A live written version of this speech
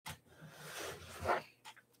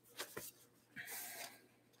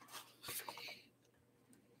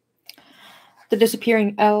The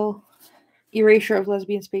Disappearing L, Erasure of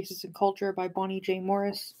Lesbian Spaces and Culture by Bonnie J.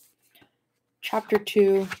 Morris. Chapter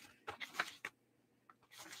 2,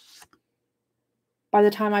 By the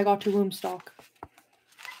Time I Got to Wombstock.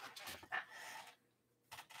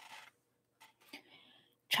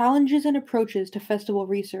 Challenges and approaches to festival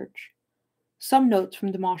research. Some notes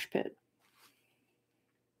from the mosh pit.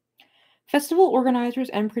 Festival organizers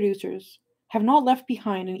and producers have not left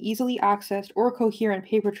behind an easily accessed or coherent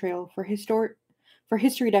paper trail for history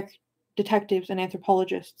detectives and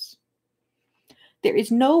anthropologists. There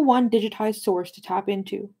is no one digitized source to tap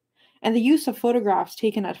into, and the use of photographs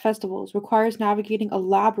taken at festivals requires navigating a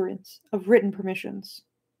labyrinth of written permissions.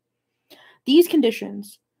 These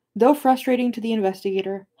conditions, though frustrating to the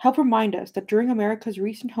investigator, help remind us that during America's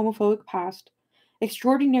recent homophobic past,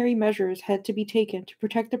 extraordinary measures had to be taken to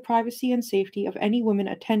protect the privacy and safety of any women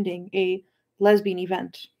attending a lesbian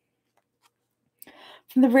event.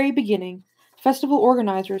 From the very beginning, festival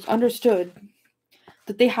organizers understood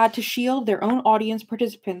that they had to shield their own audience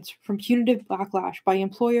participants from punitive backlash by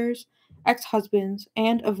employers, ex-husbands,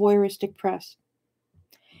 and a voyeuristic press.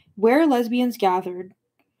 Where lesbians gathered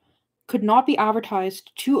could not be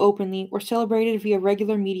advertised too openly or celebrated via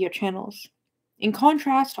regular media channels. In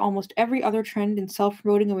contrast to almost every other trend in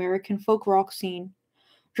self-promoting American folk rock scene,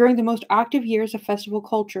 during the most active years of festival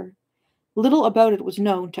culture, little about it was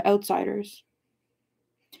known to outsiders.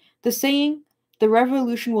 The saying, "the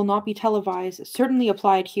revolution will not be televised," certainly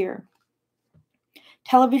applied here.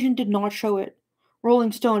 Television did not show it,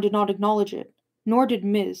 Rolling Stone did not acknowledge it, nor did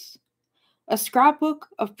Ms. A scrapbook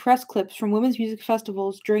of press clips from women's music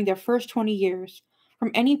festivals during their first 20 years,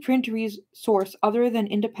 from any print source other than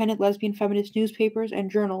independent lesbian feminist newspapers and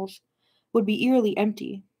journals, would be eerily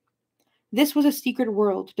empty. This was a secret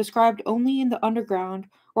world, described only in the underground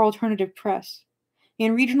or alternative press.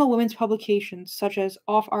 In regional women's publications such as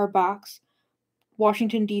Off Our Backs,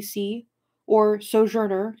 Washington, D.C., or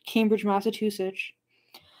Sojourner, Cambridge, Massachusetts,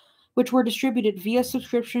 which were distributed via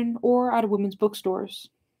subscription or at women's bookstores.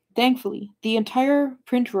 Thankfully, the entire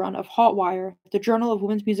print run of Hotwire, the Journal of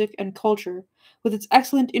Women's Music and Culture, with its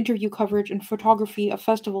excellent interview coverage and photography of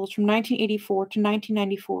festivals from 1984 to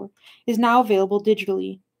 1994, is now available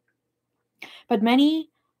digitally. But many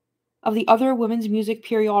of the other women's music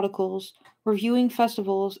periodicals reviewing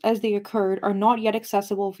festivals as they occurred are not yet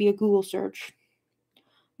accessible via Google search.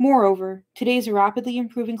 Moreover, today's rapidly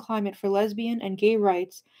improving climate for lesbian and gay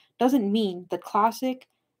rights doesn't mean that classic,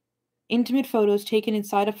 intimate photos taken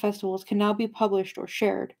inside of festivals can now be published or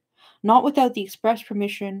shared, not without the express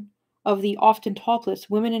permission of the often topless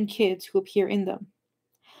women and kids who appear in them.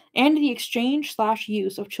 And the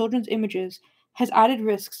exchange/use of children's images has added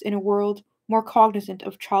risks in a world more cognizant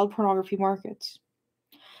of child pornography markets.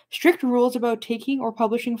 Strict rules about taking or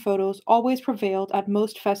publishing photos always prevailed at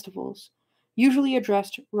most festivals, usually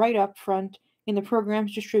addressed right up front in the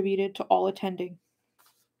programs distributed to all attending.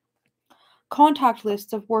 Contact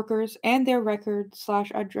lists of workers and their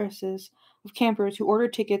records/addresses of campers who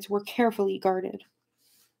ordered tickets were carefully guarded.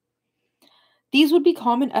 These would be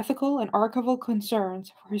common ethical and archival concerns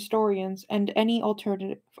for historians and any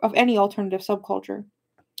alternative subculture.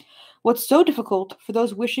 What's so difficult for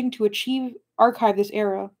those wishing to archive this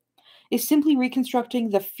era is simply reconstructing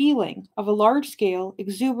the feeling of a large-scale,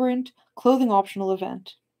 exuberant, clothing-optional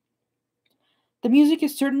event. The music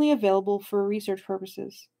is certainly available for research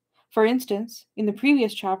purposes. For instance, in the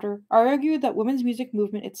previous chapter, I argued that women's music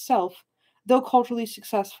movement itself, though culturally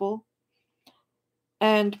successful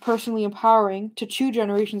and personally empowering to 2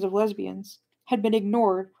 generations of lesbians, had been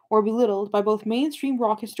ignored or belittled by both mainstream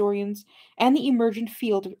rock historians and the emergent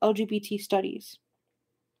field of LGBT studies.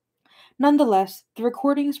 Nonetheless, the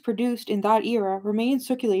recordings produced in that era remain in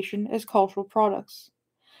circulation as cultural products.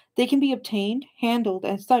 They can be obtained, handled,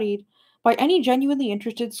 and studied by any genuinely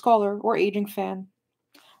interested scholar or aging fan.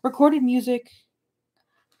 Recorded music,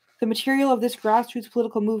 the material of this grassroots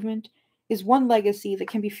political movement, is one legacy that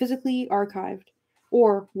can be physically archived,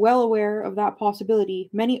 or, well aware of that possibility,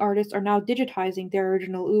 many artists are now digitizing their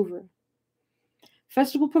original oeuvre.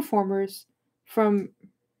 Festival performers, from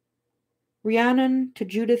Rhiannon to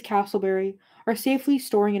Judith Castleberry, are safely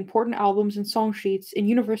storing important albums and song sheets in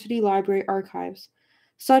university library archives,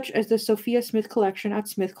 such as the Sophia Smith Collection at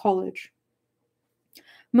Smith College.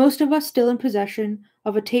 Most of us still in possession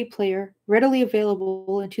of a tape player, readily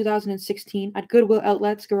available in 2016 at Goodwill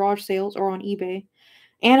outlets, garage sales, or on eBay,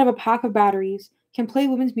 and of a pack of batteries, can play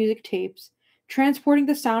women's music tapes, transporting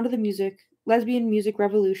the sound of the lesbian music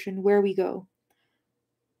revolution where we go.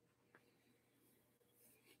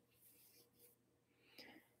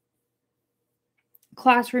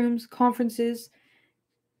 Classrooms, conferences,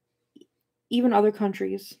 even other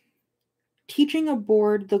countries. teaching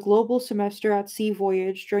aboard the global semester at sea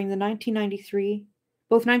voyage during the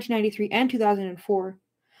 1993 and 2004,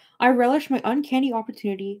 I relished my uncanny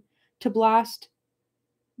opportunity to blast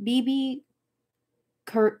BB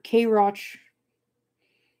K. Roach,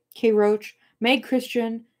 Meg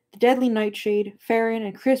Christian, The Deadly Nightshade, Farron,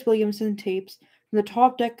 and Chris Williamson tapes from the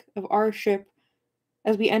top deck of our ship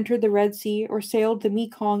as we entered the Red Sea or sailed the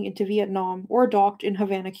Mekong into Vietnam or docked in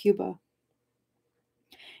Havana, Cuba.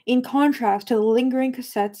 In contrast to the lingering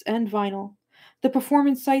cassettes and vinyl, the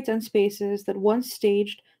performance sites and spaces that once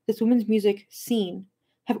staged this women's music scene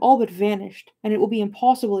have all but vanished, and it will be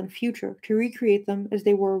impossible in future to recreate them as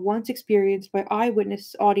they were once experienced by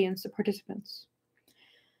eyewitness audience participants.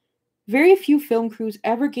 Very few film crews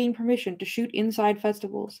ever gain permission to shoot inside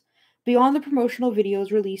festivals, beyond the promotional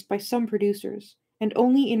videos released by some producers, and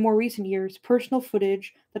only in more recent years personal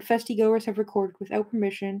footage that festigoers have recorded without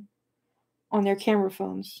permission on their camera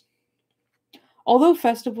phones. Although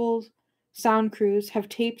festivals' sound crews have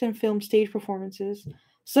taped and filmed stage performances,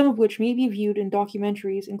 some of which may be viewed in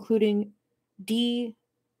documentaries including D.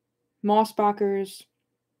 Mossbacker's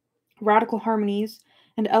Radical Harmonies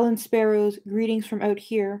and Ellen Sparrow's Greetings from Out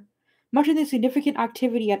Here, much of the significant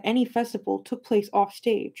activity at any festival took place off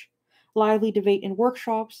stage. Lively debate in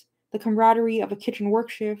workshops, the camaraderie of a kitchen work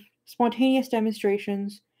shift, spontaneous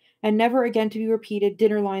demonstrations, and never again to be repeated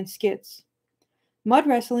dinner line skits. Mud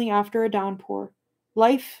wrestling after a downpour,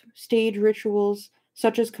 life stage rituals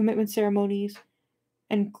such as commitment ceremonies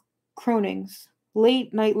and cronings,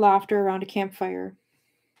 late night laughter around a campfire.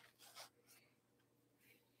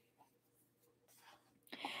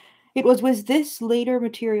 It was with this latter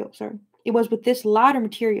material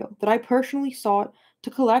that I personally sought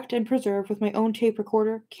to collect and preserve with my own tape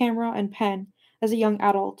recorder, camera, and pen as a young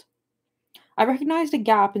adult. I recognized a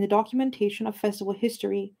gap in the documentation of festival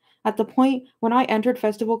history at the point when I entered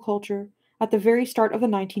festival culture at the very start of the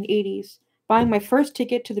 1980s, buying my first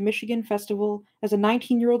ticket to the Michigan Festival as a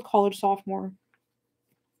 19-year-old college sophomore.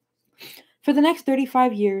 For the next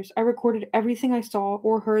 35 years, I recorded everything I saw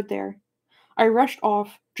or heard there. I rushed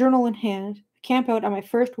off, journal in hand, camp out at my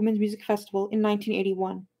first women's music festival in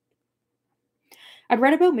 1981. I'd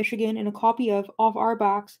read about Michigan in a copy of Off Our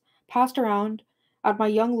Backs passed around at my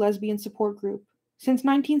young lesbian support group. Since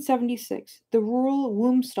 1976, the rural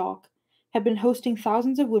Wombstock had been hosting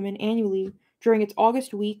thousands of women annually during its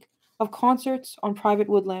August week of concerts on private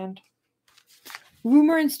woodland.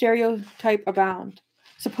 Rumor and stereotype abound.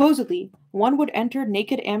 Supposedly, one would encounter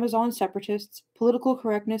naked Amazon separatists, political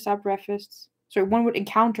correctness at breakfast,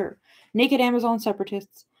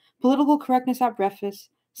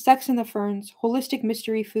 sex in the ferns, holistic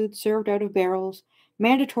mystery food served out of barrels,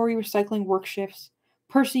 mandatory recycling work shifts,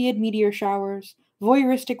 Perseid meteor showers,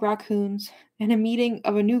 voyeuristic raccoons, and a meeting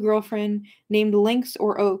of a new girlfriend named Lynx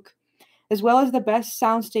or Oak, as well as the best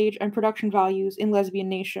soundstage and production values in Lesbian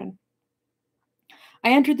Nation.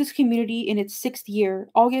 I entered this community in its 6th year,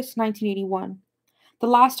 August 1981, the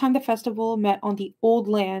last time the festival met on the old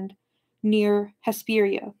land near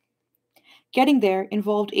Hesperia. Getting there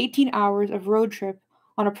involved 18 hours of road trip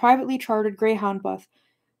on a privately chartered Greyhound bus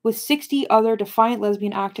with 60 other defiant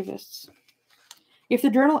lesbian activists. If the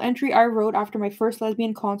journal entry I wrote after my first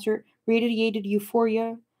lesbian concert radiated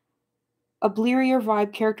euphoria, a blearier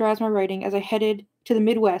vibe characterized my writing as I headed to the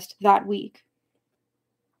Midwest that week.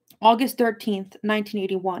 August 13th,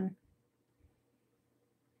 1981.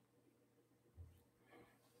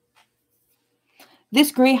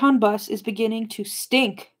 This Greyhound bus is beginning to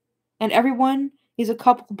stink, and everyone is a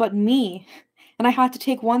couple but me, and I had to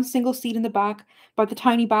take one single seat in the back by the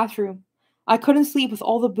tiny bathroom. I couldn't sleep with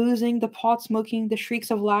all the boozing, the pot smoking, the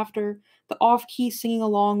shrieks of laughter, the off-key singing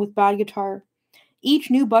along with bad guitar. Each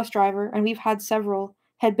new bus driver, and we've had several,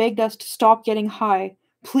 had begged us to stop getting high.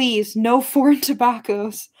 Please, no foreign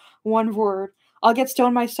tobaccos. One word. I'll get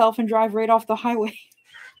stoned myself and drive right off the highway.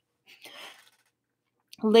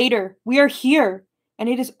 Later, we are here, and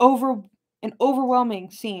it is an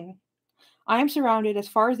overwhelming scene. I am surrounded, as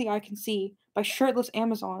far as the eye can see, by shirtless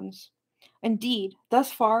Amazons. Indeed,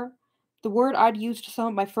 thus far, the word I'd use to sum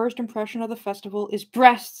up my first impression of the festival is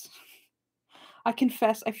breasts. I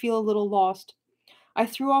confess I feel a little lost. I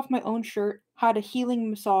threw off my own shirt, had a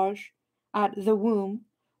healing massage at The Womb,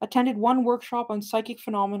 attended one workshop on psychic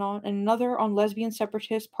phenomenon and another on lesbian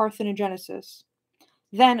separatist parthenogenesis.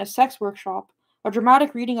 Then a sex workshop, a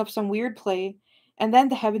dramatic reading of some weird play, and then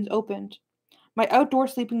the heavens opened. My outdoor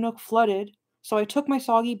sleeping nook flooded, so I took my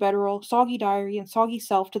soggy bedroll, soggy diary, and soggy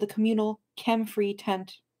self to the communal, chem-free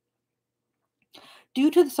tent. Due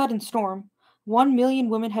to the sudden storm, 1 million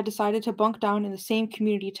women had decided to bunk down in the same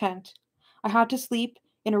community tent. I had to sleep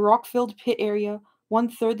in a rock-filled pit area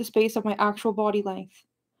one-third the space of my actual body length.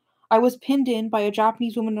 I was pinned in by a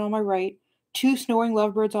Japanese woman on my right, two snoring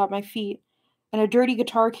lovebirds at my feet, and a dirty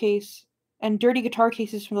guitar cases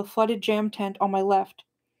from the flooded jam tent on my left.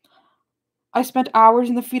 I spent hours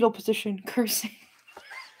in the fetal position, cursing.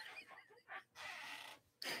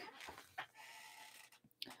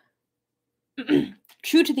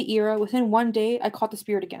 True to the era, within one day I caught the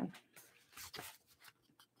spirit again.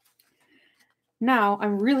 Now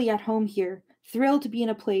I'm really at home here, thrilled to be in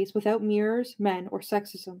a place without mirrors, men, or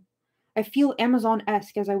sexism. I feel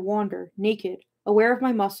Amazon-esque as I wander, naked, aware of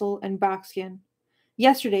my muscle and backskin.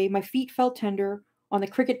 Yesterday my feet felt tender on the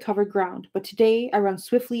cricket-covered ground, but today I run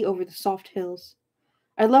swiftly over the soft hills.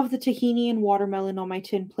 I love the tahini and watermelon on my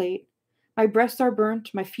tin plate. My breasts are burnt,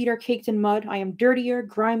 my feet are caked in mud, I am dirtier,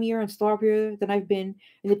 grimier, and slopperier than I've been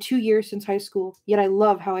in the 2 years since high school, yet I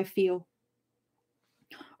love how I feel.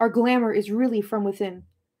 Our glamour is really from within.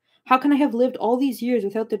 How can I have lived all these years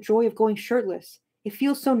without the joy of going shirtless? It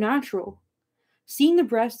feels so natural. Seeing the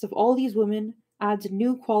breasts of all these women adds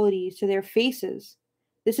new qualities to their faces.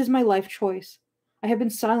 This is my life choice. I have been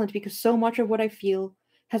silent because so much of what I feel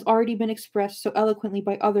has already been expressed so eloquently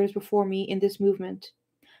by others before me in this movement.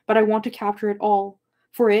 But I want to capture it all,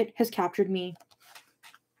 for it has captured me.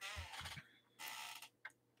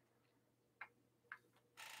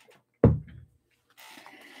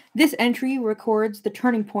 This entry records the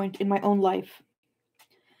turning point in my own life.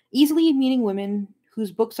 Easily meeting women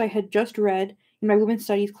whose books I had just read in my women's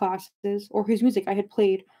studies classes or whose music I had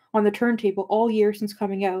played on the turntable all year since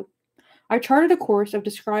coming out, I charted a course of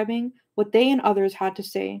describing what they and others had to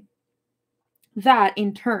say. That,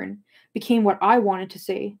 in turn, became what I wanted to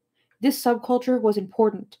say. This subculture was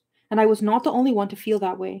important, and I was not the only one to feel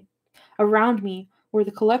that way. Around me were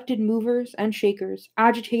the collected movers and shakers,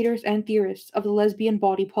 agitators and theorists of the lesbian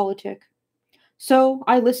body politic. So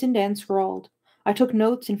I listened and scrawled. I took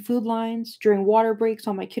notes in food lines, during water breaks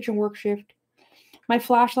on my kitchen work shift, my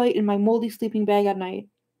flashlight in my moldy sleeping bag at night.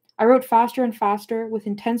 I wrote faster and faster when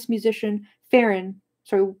intense musician Farron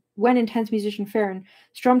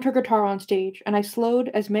strummed her guitar on stage, and I slowed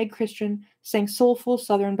as Meg Christian sang soulful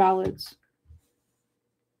southern ballads.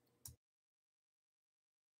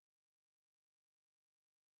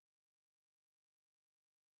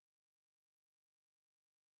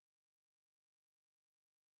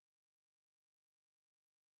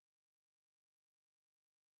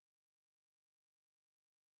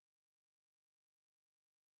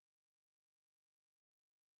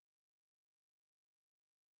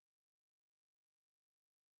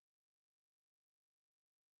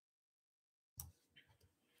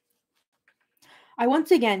 I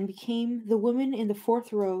once again became the woman in the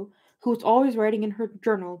fourth row who was always writing in her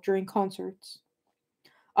journal during concerts.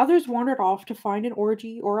 Others wandered off to find an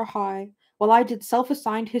orgy or a high, while I did self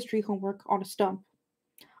assigned history homework on a stump.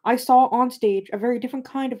 I saw on stage a very different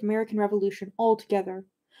kind of American Revolution altogether,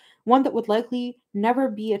 one that would likely never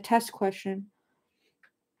be a test question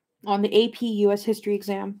on the AP US history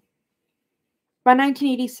exam. By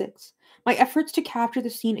 1986, my efforts to capture the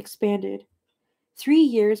scene expanded. 3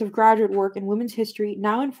 years of graduate work in women's history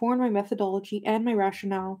now informed my methodology and my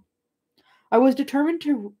rationale. I was determined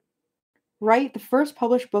to write the first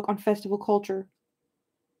published book on festival culture.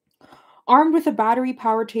 Armed with a battery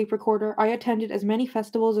powered tape recorder, I attended as many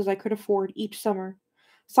festivals as I could afford each summer,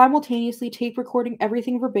 simultaneously tape recording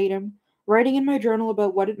everything verbatim, writing in my journal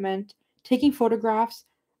about what it meant, taking photographs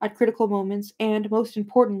at critical moments, and, most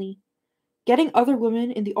importantly, getting other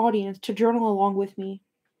women in the audience to journal along with me.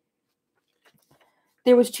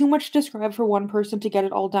 There was too much to describe for one person to get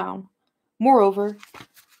it all down. Moreover,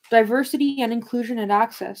 diversity and inclusion and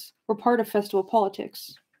access were part of festival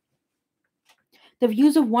politics. The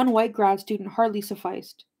views of one white grad student hardly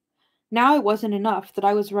sufficed. Now it wasn't enough that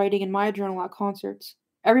I was writing in my journal at concerts.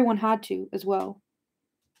 Everyone had to, as well.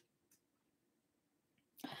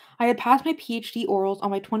 I had passed my PhD orals on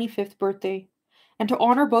my 25th birthday, and to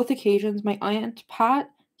honor both occasions, my Aunt Pat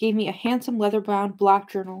gave me a handsome leather-bound black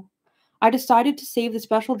journal. I decided to save the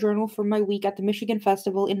special journal for my week at the Michigan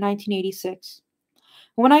Festival in 1986.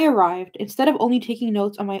 When I arrived, instead of only taking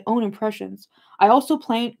notes on my own impressions, I also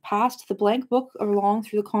passed the blank book along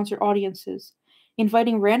through the concert audiences,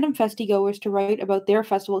 inviting random festigoers to write about their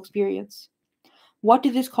festival experience. What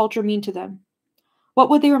did this culture mean to them?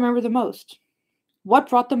 What would they remember the most?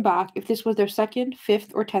 What brought them back if this was their second,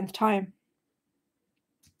 fifth, or 10th time?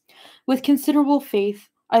 With considerable faith,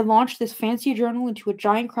 I launched this fancy journal into a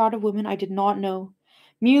giant crowd of women I did not know,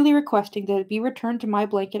 merely requesting that it be returned to my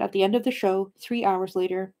blanket at the end of the show 3 hours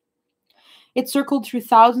later. It circled through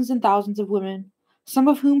thousands and thousands of women, some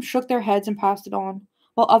of whom shook their heads and passed it on,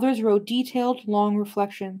 while others wrote detailed, long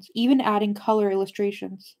reflections, even adding color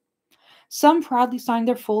illustrations. Some proudly signed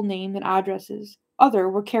their full name and addresses,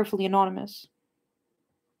 others were carefully anonymous.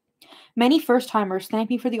 Many first timers thanked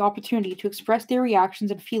me for the opportunity to express their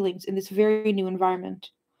reactions and feelings in this very new environment.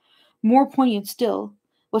 More poignant still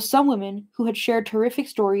was some women who had shared terrific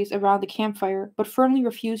stories around the campfire but firmly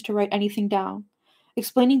refused to write anything down,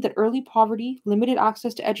 explaining that early poverty, limited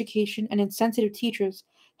access to education, and insensitive teachers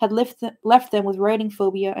had left them with writing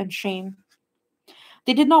phobia and shame.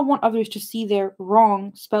 They did not want others to see their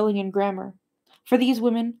wrong spelling and grammar. For these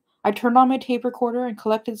women, I turned on my tape recorder and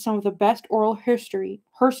collected some of the best oral herstory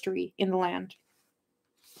in the land.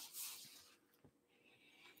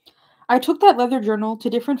 I took that leather journal to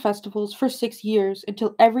different festivals for 6 years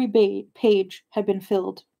until every page had been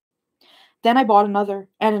filled. Then I bought another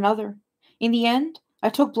and another. In the end, I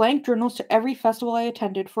took blank journals to every festival I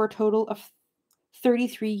attended for a total of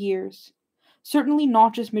 33 years. Certainly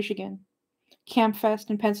not just Michigan.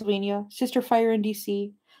 Campfest in Pennsylvania, Sister Fire in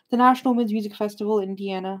DC, the National Women's Music Festival in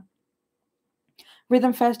Indiana,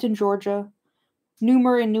 Rhythm Fest in Georgia,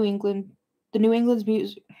 Newmer in New England, the New England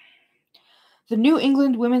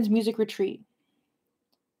Women's Music Retreat,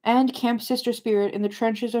 and Camp Sister Spirit in the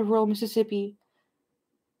trenches of rural Mississippi,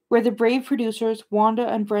 where the brave producers Wanda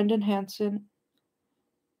and Brendan Hansen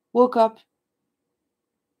woke up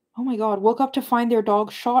woke up to find their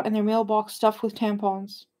dogs shot and their mailbox stuffed with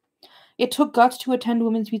tampons. It took guts to attend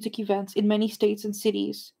women's music events in many states and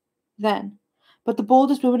cities then, but the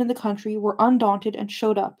boldest women in the country were undaunted and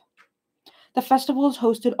showed up. The festivals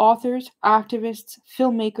hosted authors, activists,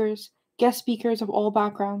 filmmakers, guest speakers of all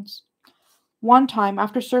backgrounds. One time,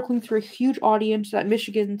 after circling through a huge audience at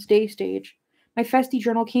Michigan's Day Stage, my Festy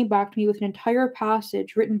journal came back to me with an entire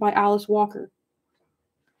passage written by Alice Walker.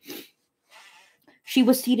 She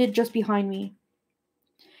was seated just behind me.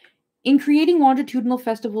 In creating longitudinal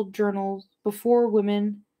festival journals before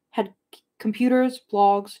women had computers,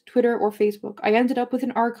 blogs, Twitter, or Facebook, I ended up with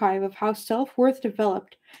an archive of how self-worth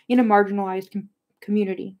developed in a marginalized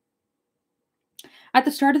community. At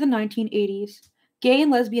the start of the 1980s, gay and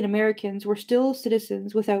lesbian Americans were still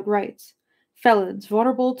citizens without rights, felons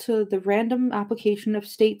vulnerable to the random application of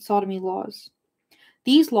state sodomy laws.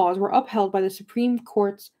 These laws were upheld by the Supreme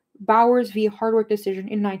Court's Bowers v. Hardwick decision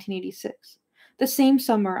in 1986. The same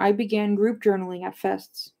summer, I began group journaling at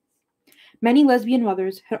fests. Many lesbian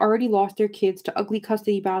mothers had already lost their kids to ugly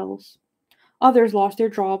custody battles. Others lost their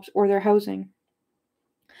jobs or their housing.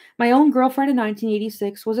 My own girlfriend in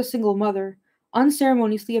 1986 was a single mother,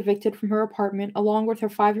 unceremoniously evicted from her apartment along with her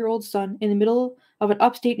 5-year-old son in the middle of an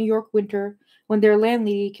upstate New York winter when their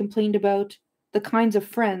landlady complained about the kinds of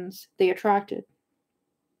friends they attracted.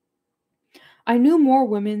 I knew more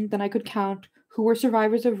women than I could count who were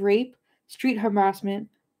survivors of rape, street harassment,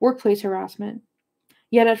 workplace harassment.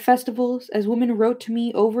 Yet at festivals, as women wrote to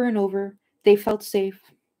me over and over, they felt safe.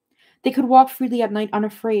 They could walk freely at night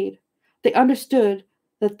unafraid. They understood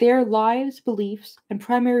that their lives, beliefs, and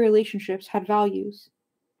primary relationships had value.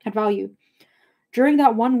 During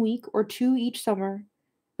that 1 week or two each summer,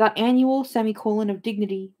 that annual semicolon of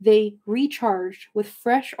dignity, they recharged with the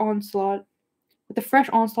fresh onslaught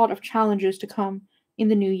of challenges to come in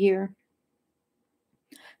the new year.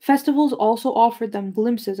 Festivals also offered them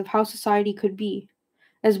glimpses of how society could be.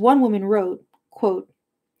 As one woman wrote, quote,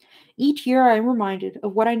 "Each year I am reminded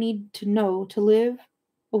of what I need to know to live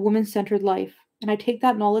a woman-centered life, and I take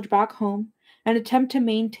that knowledge back home and attempt to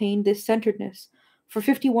maintain this centeredness for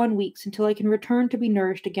 51 weeks until I can return to be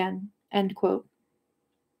nourished again." End quote.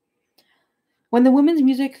 What the women's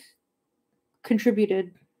music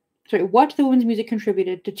contributed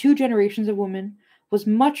to two generations of women was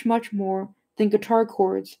much, much more than guitar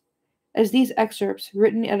chords, as these excerpts,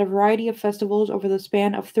 written at a variety of festivals over the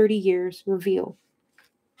span of 30 years, reveal.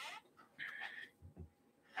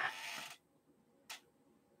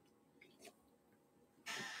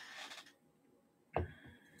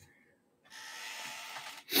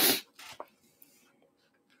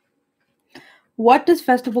 What does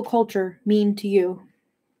festival culture mean to you?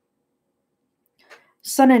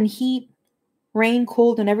 Sun and heat, rain,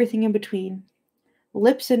 cold, and everything in between.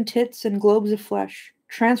 Lips and tits and globes of flesh.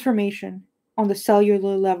 Transformation on the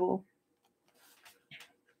cellular level.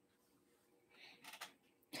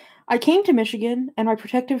 I came to Michigan, and my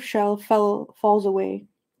protective shell falls away.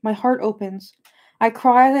 My heart opens. I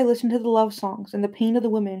cry as I listen to the love songs and the pain of the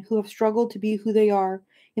women who have struggled to be who they are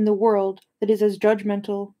in the world that is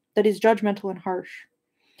judgmental and harsh.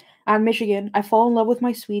 At Michigan, I fall in love with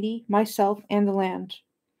my sweetie, myself, and the land.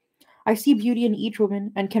 I see beauty in each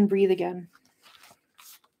woman and can breathe again.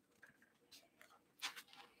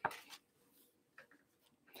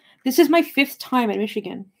 This is my 5th time at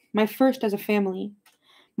Michigan, my first as a family.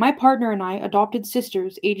 My partner and I adopted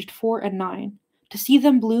sisters aged 4 and 9. To see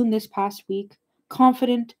them bloom this past week,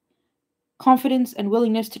 confidence and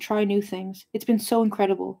willingness to try new things, it's been so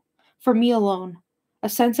incredible. For me alone, a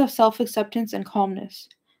sense of self-acceptance and calmness.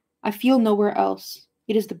 I feel nowhere else.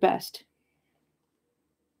 It is the best.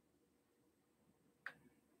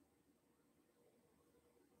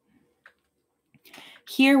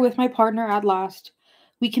 Here with my partner at last,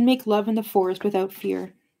 we can make love in the forest without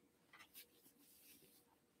fear.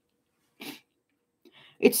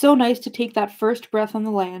 It's so nice to take that first breath on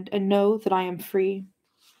the land and know that I am free.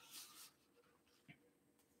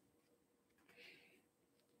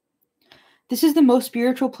 This is the most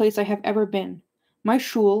spiritual place I have ever been. My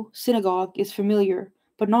shul, synagogue, is familiar,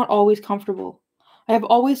 but not always comfortable. I have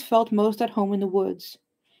always felt most at home in the woods.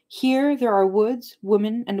 Here, there are woods,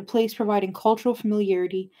 women, and a place providing cultural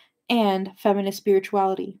familiarity and feminist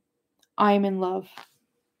spirituality. I am in love.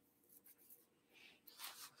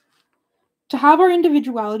 To have our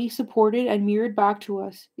individuality supported and mirrored back to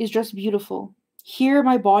us is just beautiful. Here,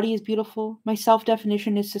 my body is beautiful, my self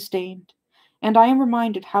definition is sustained, and I am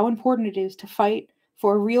reminded how important it is to fight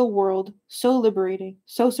for a real world so liberating,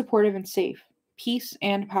 so supportive and safe, peace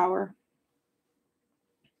and power.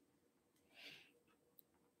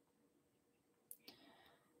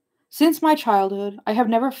 Since my childhood, I have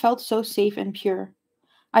never felt so safe and pure.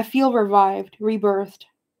 I feel revived, rebirthed.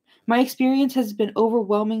 My experience has been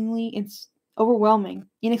overwhelming,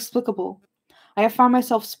 inexplicable. I have found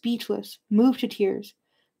myself speechless, moved to tears,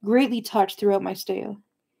 greatly touched throughout my stay.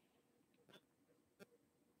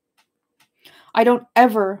 I don't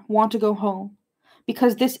ever want to go home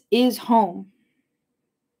because this is home.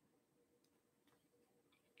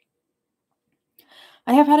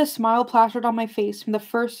 I have had a smile plastered on my face for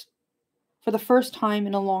the first time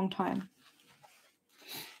in a long time.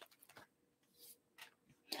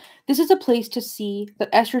 This is a place to see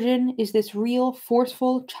that estrogen is this real,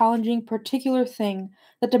 forceful, challenging, particular thing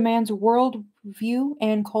that demands world view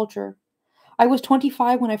and culture. I was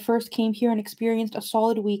 25 when I first came here and experienced a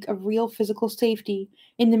solid week of real physical safety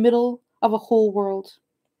in the middle of a whole world.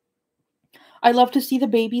 I love to see the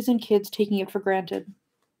babies and kids taking it for granted.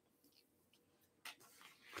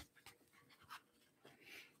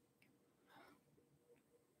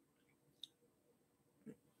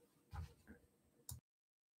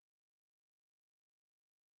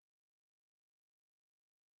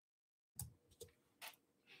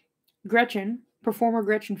 Gretchen, performer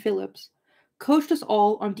Gretchen Phillips, coached us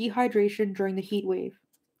all on dehydration during the heat wave.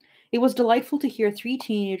 It was delightful to hear 3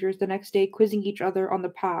 teenagers the next day quizzing each other on the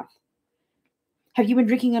path. Have you been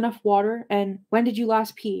drinking enough water? And when did you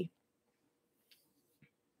last pee?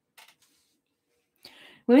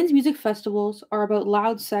 Women's music festivals are about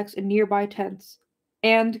loud sex in nearby tents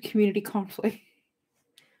and community conflict.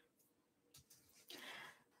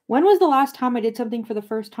 When was the last time I did something for the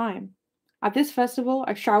first time? At this festival,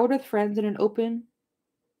 I showered with friends in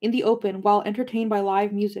the open while entertained by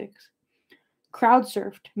live music. Crowd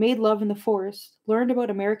surfed, made love in the forest, learned about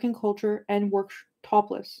American culture, and worked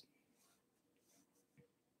topless.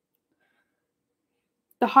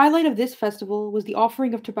 The highlight of this festival was the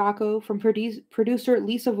offering of tobacco from producer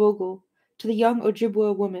Lisa Vogel to the young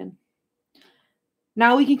Ojibwa woman.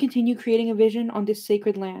 Now we can continue creating a vision on this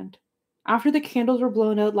sacred land. After the candles were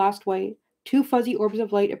blown out last night, 2 fuzzy orbs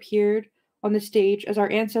of light appeared on the stage as our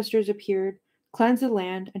ancestors appeared, cleansed the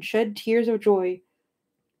land, and shed tears of joy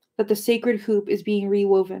that the sacred hoop is being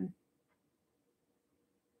rewoven.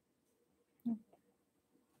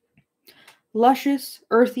 Luscious,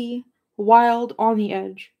 earthy, wild, on the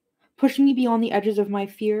edge, pushing me beyond the edges of my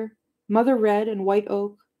fear, mother red and white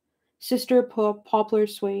oak, sister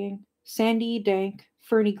poplars swaying, sandy, dank,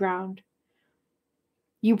 ferny ground.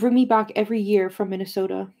 You bring me back every year from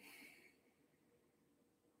Minnesota.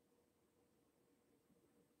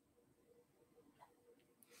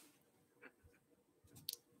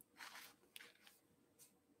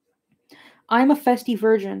 I am a festy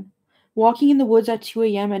virgin. Walking in the woods at 2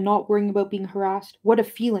 a.m. and not worrying about being harassed. What a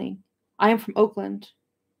feeling. I am from Oakland.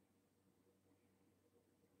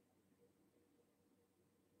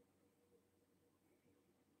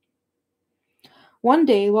 One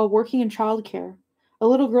day, while working in childcare, a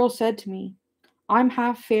little girl said to me, I'm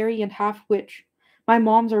half fairy and half witch. My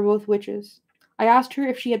moms are both witches. I asked her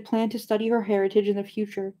if she had planned to study her heritage in the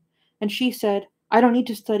future, and she said, I don't need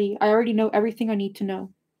to study. I already know everything I need to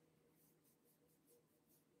know.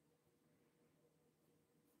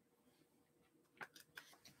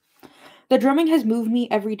 The drumming has moved me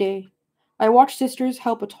every day. I watched sisters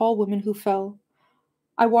help a tall woman who fell.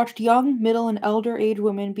 I watched young, middle, and elder age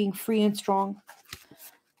women being free and strong.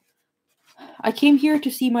 I came here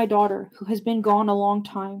to see my daughter, who has been gone a long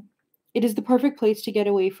time. It is the perfect place to get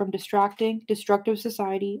away from distracting, destructive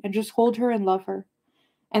society and just hold her and love her.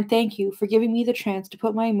 And thank you for giving me the chance to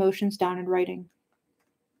put my emotions down in writing.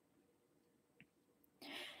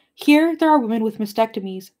 Here, there are women with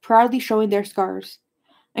mastectomies proudly showing their scars.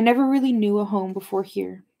 I never really knew a home before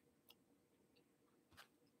here.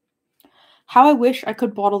 How I wish I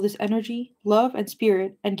could bottle this energy, love, and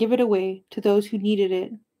spirit and give it away to those who needed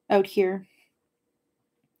it out here.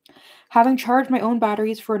 Having charged my own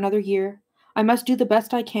batteries for another year, I must do the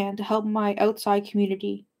best I can to help my outside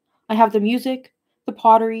community. I have the music, the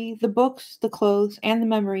pottery, the books, the clothes, and the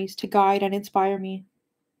memories to guide and inspire me.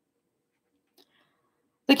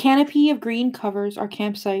 The canopy of green covers our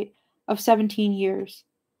campsite of 17 years.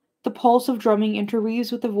 The pulse of drumming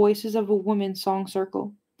interweaves with the voices of a woman's song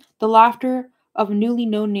circle, the laughter of newly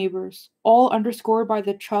known neighbors, all underscored by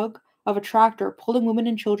the chug of a tractor pulling women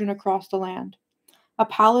and children across the land. A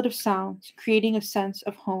palette of sounds, creating a sense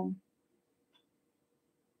of home.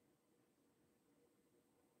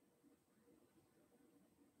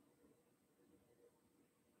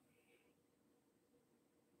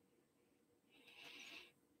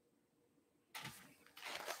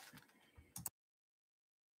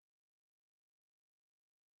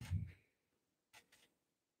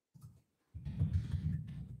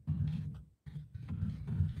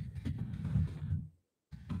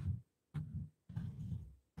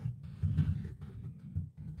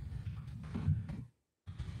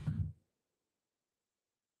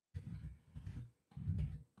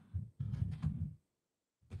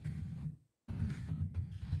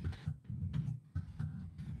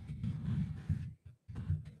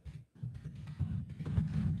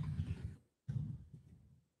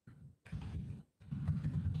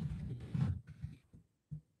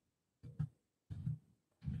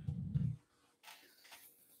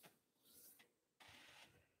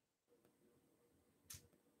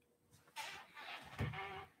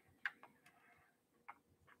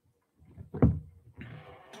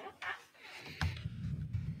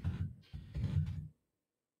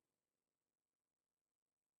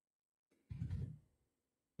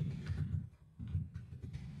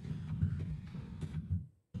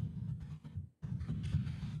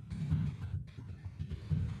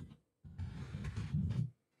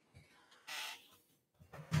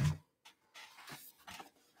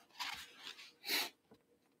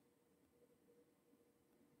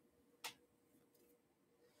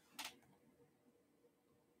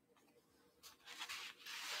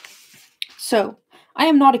 So, I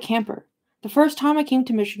am not a camper. The first time I came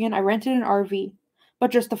to Michigan, I rented an RV,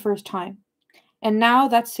 but just the first time. And now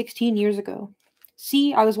that's 16 years ago.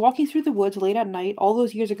 See, I was walking through the woods late at night all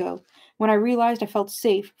those years ago when I realized I felt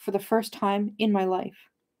safe for the first time in my life.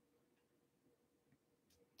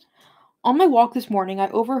 On my walk this morning, I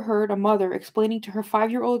overheard a mother explaining to her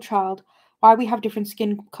 5-year-old child why we have different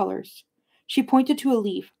skin colors. She pointed to a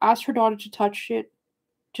leaf, asked her daughter to touch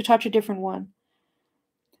a different one,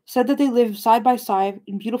 said that they live side by side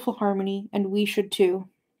in beautiful harmony, and we should too.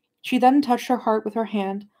 She then touched her heart with her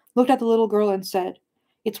hand, looked at the little girl, and said,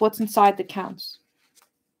 "It's what's inside that counts."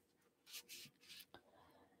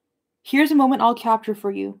 Here's a moment I'll capture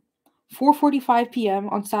for you. 4:45 p.m.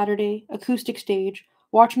 on Saturday, acoustic stage,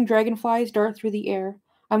 watching dragonflies dart through the air.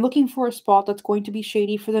 I'm looking for a spot that's going to be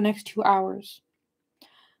shady for the next 2 hours.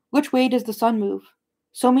 Which way does the sun move?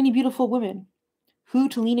 So many beautiful women. Who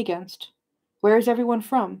to lean against? Where is everyone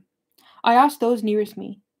from? I asked those nearest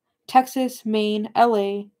me. Texas, Maine,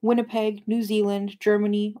 LA, Winnipeg, New Zealand,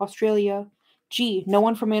 Germany, Australia. Gee, no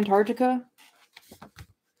one from Antarctica?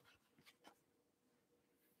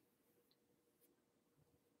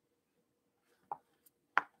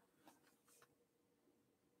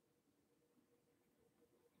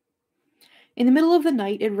 In the middle of the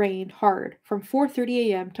night, it rained hard from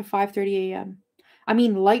 4:30 a.m. to 5:30 a.m. I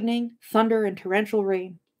mean lightning, thunder, and torrential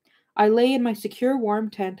rain. I lay in my secure, warm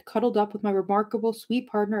tent, cuddled up with my remarkable, sweet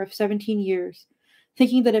partner of 17 years,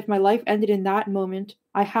 thinking that if my life ended in that moment,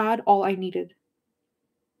 I had all I needed.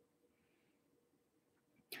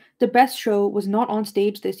 The best show was not on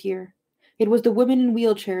stage this year. It was the women in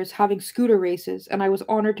wheelchairs having scooter races, and I was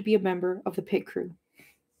honored to be a member of the pit crew.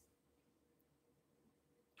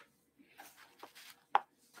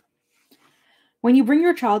 When you bring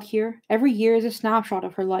your child here, every year is a snapshot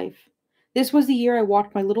of her life. This was the year I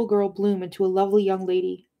watched my little girl bloom into a lovely young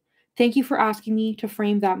lady. Thank you for asking me to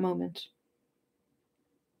frame that moment.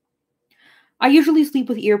 I usually sleep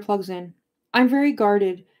with earplugs in. I'm very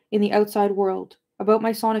guarded in the outside world, about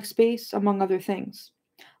my sonic space, among other things.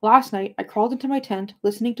 Last night, I crawled into my tent,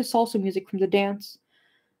 listening to salsa music from the dance,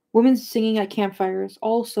 women singing at campfires,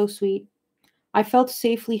 all so sweet. I felt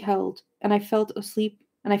safely held, and I fell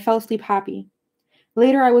asleep happy.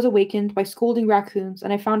 Later I was awakened by scolding raccoons,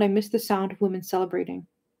 and I found I missed the sound of women celebrating.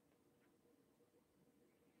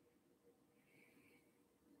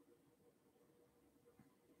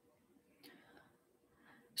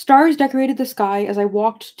 Stars decorated the sky as I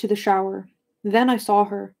walked to the shower. Then I saw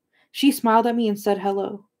her. She smiled at me and said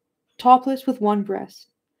hello. Topless with one breast.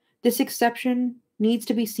 This exception needs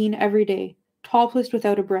to be seen every day, topless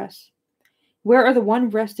without a breast. Where are the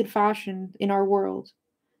one-breasted fashions in our world?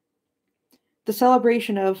 The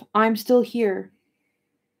celebration of I'm still here.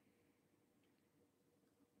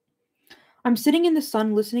 I'm sitting in the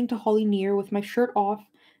sun listening to Holly Near with my shirt off,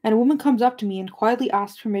 and a woman comes up to me and quietly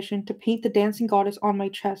asks permission to paint the dancing goddess on my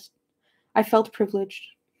chest. I felt privileged.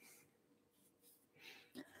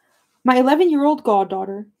 My 11-year-old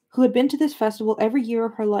goddaughter, who had been to this festival every year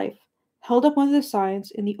of her life, held up one of the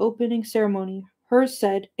signs in the opening ceremony. Hers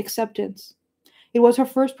said, Acceptance. It was her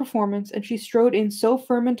first performance, and she strode in so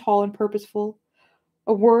firm and tall and purposeful,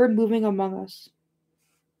 a word moving among us.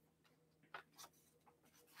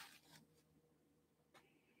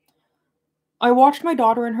 I watched my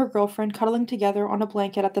daughter and her girlfriend cuddling together on a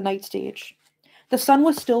blanket at the night stage. The sun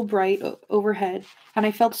was still bright overhead, and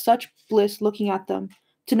I felt such bliss looking at them,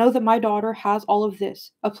 to know that my daughter has all of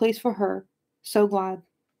this, a place for her. So glad.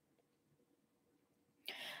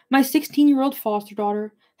 My 16-year-old foster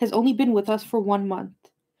daughter has only been with us for 1 month.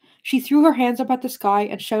 She threw her hands up at the sky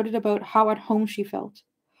and shouted about how at home she felt.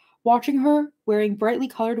 Watching her, wearing brightly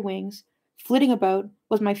colored wings, flitting about,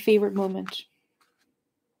 was my favorite moment.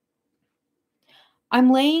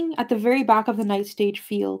 I'm laying at the very back of the night stage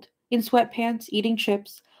field, in sweatpants, eating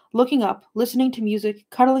chips, looking up, listening to music,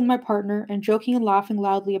 cuddling my partner, and joking and laughing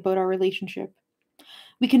loudly about our relationship.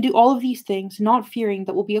 We can do all of these things, not fearing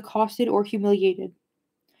that we'll be accosted or humiliated.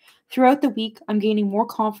 Throughout the week, I'm gaining more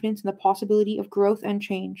confidence in the possibility of growth and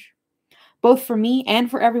change, both for me and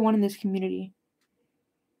for everyone in this community.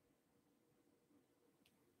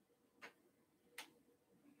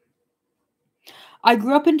 I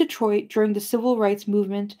grew up in Detroit during the civil rights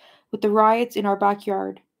movement with the riots in our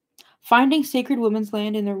backyard. Finding sacred women's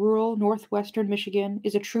land in the rural northwestern Michigan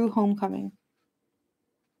is a true homecoming.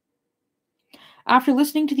 After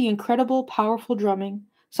listening to the incredible, powerful drumming,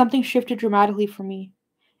 something shifted dramatically for me.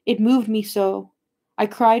 It moved me so. I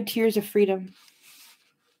cried tears of freedom.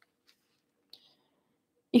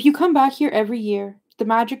 If you come back here every year, the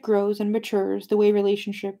magic grows and matures the way a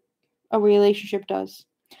relationship does.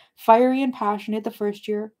 Fiery and passionate the first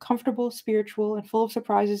year, comfortable, spiritual, and full of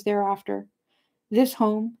surprises thereafter. This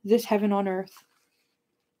home, this heaven on earth.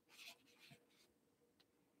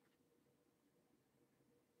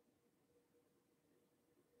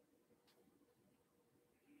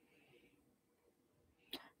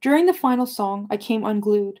 During the final song, I came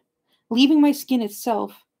unglued, leaving my skin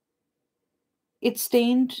itself. It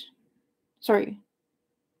stained. Sorry.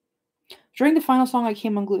 During the final song, I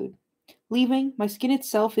came unglued. Leaving, my skin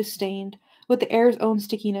itself is stained with the air's own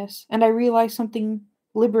stickiness, and I realize something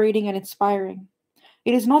liberating and inspiring.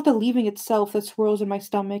 It is not the leaving itself that swirls in my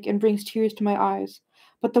stomach and brings tears to my eyes,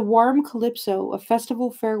 but the warm calypso of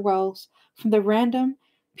festival farewells from the random,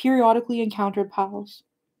 periodically encountered pals.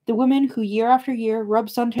 The women who year after year rub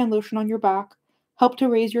suntan lotion on your back, help to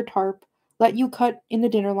raise your tarp, let you cut in the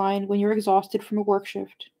dinner line when you're exhausted from a work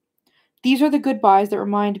shift. These are the goodbyes that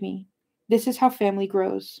remind me this is how family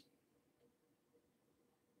grows.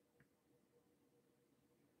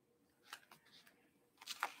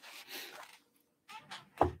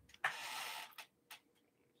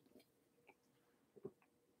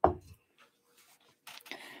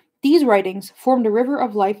 These writings formed a river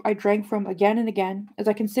of life I drank from again and again as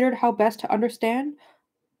I considered how best to understand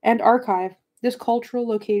and archive this cultural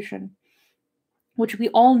location, which we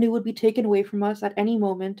all knew would be taken away from us at any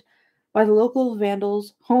moment by the local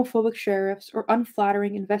vandals, homophobic sheriffs, or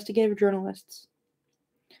unflattering investigative journalists.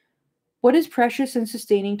 What is precious and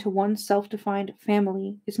sustaining to one's self defined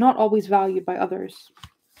family is not always valued by others.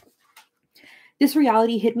 This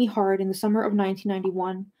reality hit me hard in the summer of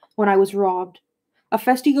 1991 when I was robbed. A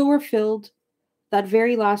festigoer filled that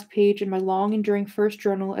very last page in my long enduring first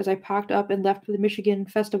journal as I packed up and left for the Michigan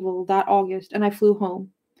Festival that August, and I flew home.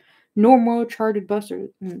 No more chartered buses.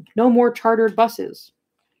 No more chartered buses.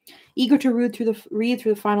 Eager to read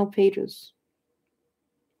through the final pages.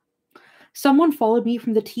 Someone followed me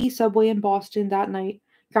from the T subway in Boston that night,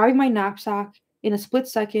 grabbing my knapsack in a split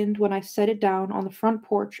second when I set it down on the front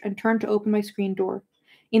porch and turned to open my screen door.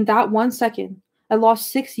 In that 1 second, I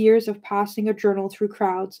lost 6 years of passing a journal through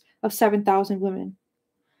crowds of 7,000 women.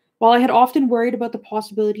 While I had often worried about the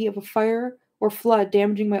possibility of a fire or flood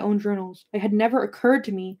damaging my own journals, it had never occurred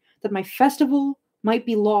to me that my festival might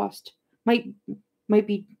be lost, might might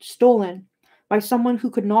be stolen by someone who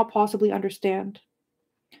could not possibly understand.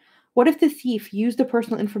 What if the thief used the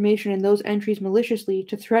personal information in those entries maliciously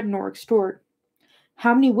to threaten or extort?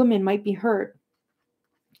 How many women might be hurt?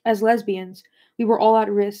 As lesbians, we were all at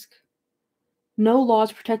risk. No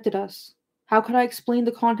laws protected us. How could I explain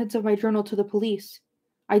the contents of my journal to the police?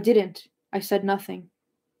 I didn't. I said nothing.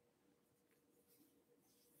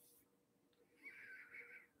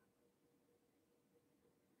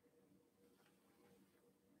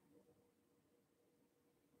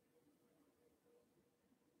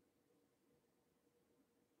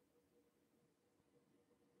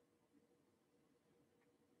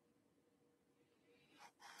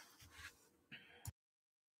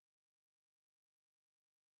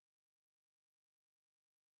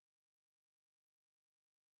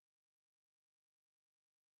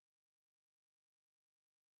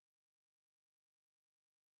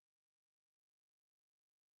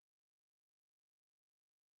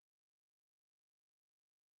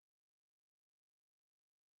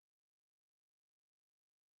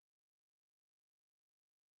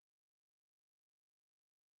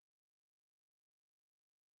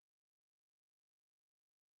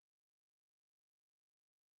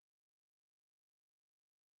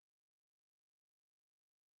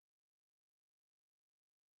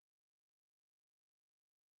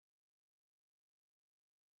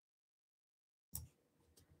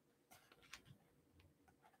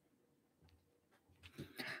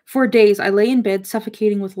 For days, I lay in bed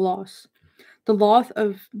suffocating with loss. The loss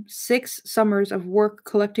of 6 summers of work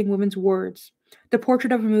collecting women's words, the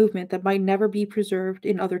portrait of a movement that might never be preserved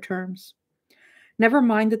in other terms. Never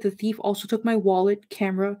mind that the thief also took my wallet,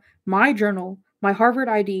 camera, my journal, my Harvard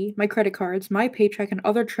ID, my credit cards, my paycheck, and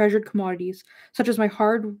other treasured commodities, such as my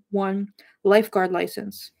hard won lifeguard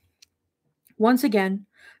license. Once again,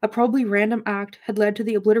 a probably random act had led to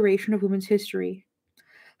the obliteration of women's history.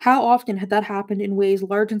 How often had that happened in ways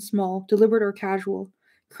large and small, deliberate or casual,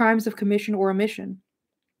 crimes of commission or omission?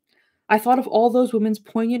 I thought of all those women's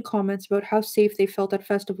poignant comments about how safe they felt at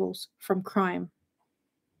festivals from crime.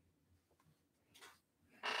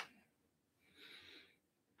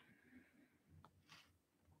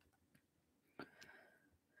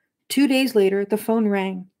 2 days later, the phone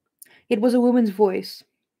rang. It was a woman's voice.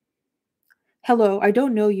 Hello, I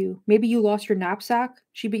don't know you. Maybe you lost your knapsack?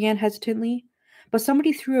 She began hesitantly. But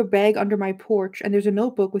somebody threw a bag under my porch and there's a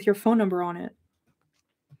notebook with your phone number on it.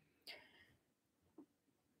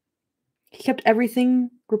 He kept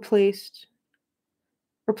everything replaceable,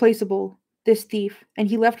 this thief, and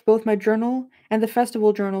he left both my journal and the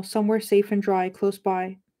festival journal somewhere safe and dry close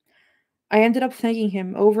by. I ended up thanking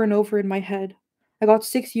him over and over in my head. I got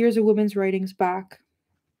 6 years of women's writings back.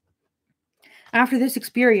 After this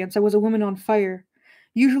experience, I was a woman on fire,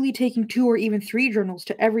 usually taking 2 or even 3 journals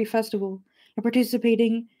to every festival and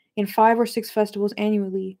participating in 5 or 6 festivals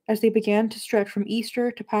annually as they began to stretch from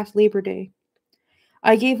Easter to past Labor Day.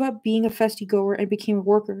 I gave up being a festi goer and became a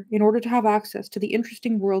worker in order to have access to the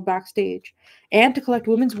interesting world backstage and to collect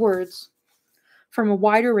women's words from a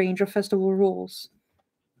wider range of festival roles.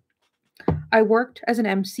 I worked as an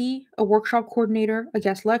MC, a workshop coordinator, a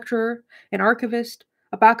guest lecturer, an archivist,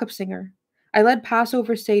 a backup singer. I led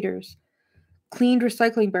Passover seders, cleaned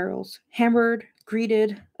recycling barrels, hammered,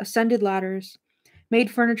 greeted, ascended ladders,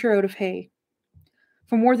 made furniture out of hay.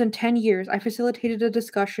 For more than 10 years, I facilitated a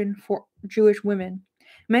discussion for Jewish women,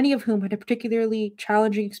 many of whom had particularly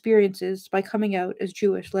challenging experiences by coming out as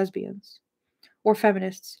Jewish lesbians or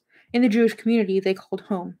feminists in the Jewish community they called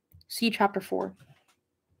home. See Chapter 4.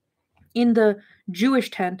 In the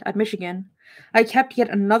Jewish tent at Michigan, I kept yet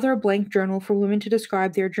another blank journal for women to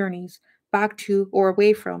describe their journeys back to or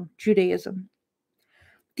away from Judaism.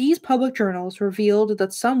 These public journals revealed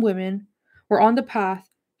that some women were on the path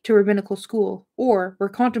to rabbinical school or were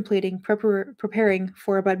contemplating preparing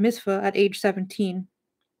for a bat mitzvah at age 70,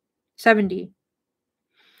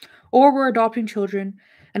 or were adopting children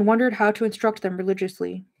and wondered how to instruct them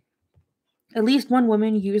religiously. At least one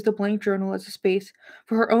woman used the blank journal as a space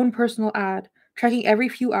for her own personal ad, checking every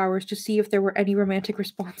few hours to see if there were any romantic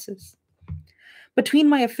responses. Between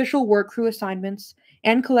my official work crew assignments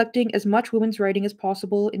and collecting as much women's writing as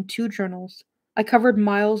possible in 2 journals, I covered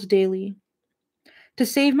miles daily. To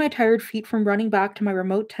save my tired feet from running back to my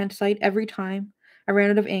remote tent site every time I ran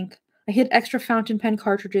out of ink, I hid extra fountain pen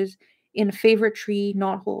cartridges in favorite tree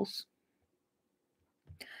knotholes.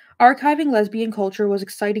 Archiving lesbian culture was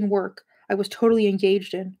exciting work I was totally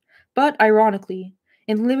engaged in, but ironically,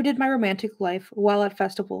 it limited my romantic life while at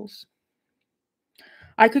festivals.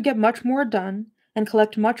 I could get much more done and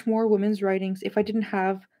collect much more women's writings if I didn't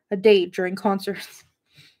have a date during concerts.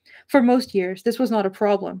 For most years, this was not a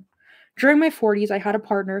problem. During my 40s, I had a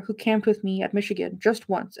partner who camped with me at Michigan just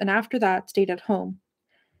once, and after that, stayed at home.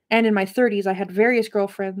 And in my 30s, I had various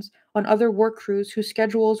girlfriends on other work crews whose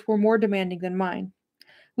schedules were more demanding than mine.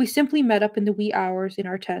 We simply met up in the wee hours in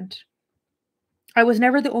our tent. I was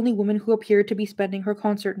never the only woman who appeared to be spending her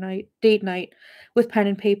date night, with pen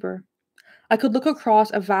and paper. I could look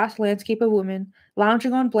across a vast landscape of women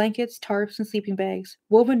lounging on blankets, tarps, and sleeping bags,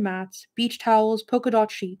 woven mats, beach towels, polka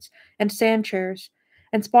dot sheets, and sand chairs,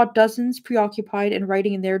 and spot dozens preoccupied and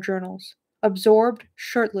writing in their journals, absorbed,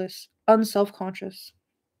 shirtless, unself conscious.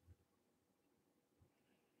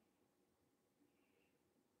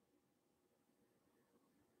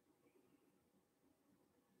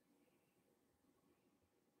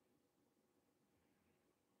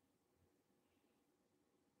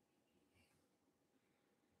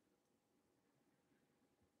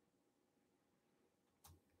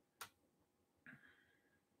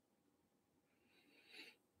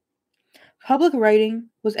 Public writing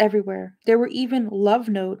was everywhere. There were even love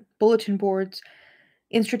note bulletin boards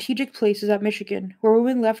in strategic places at Michigan, where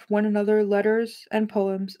women left one another letters and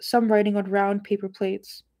poems, some writing on round paper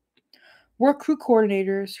plates. Work crew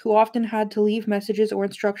coordinators, who often had to leave messages or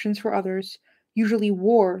instructions for others, usually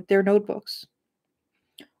wore their notebooks,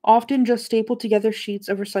 often just stapled together sheets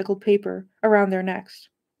of recycled paper around their necks.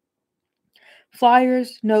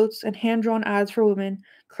 Flyers, notes, and hand drawn ads for women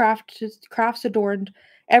crafts adorned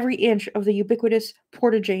every inch of the ubiquitous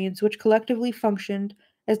porta-janes which collectively functioned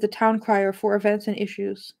as the town crier for events and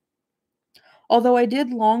issues. Although I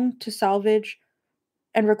did long to salvage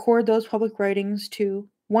and record those public writings too,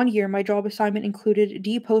 one year my job assignment included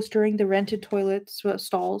depostering the rented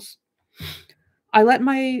stalls. I let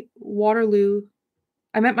my Waterloo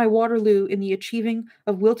I met my Waterloo in the achieving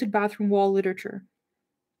of wilted bathroom wall literature.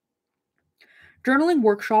 Journaling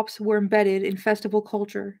workshops were embedded in festival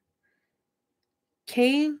culture.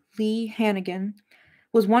 Kay Lee Hannigan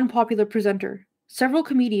was one popular presenter. Several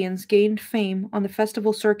comedians gained fame on the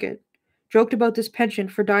festival circuit, joked about this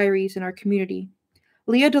penchant for diaries in our community.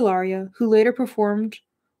 Leah Delaria, who later performed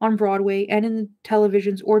on Broadway and in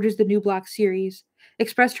television's Orange is the New Black series,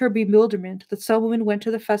 expressed her bewilderment that some women went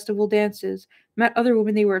to the festival dances, met other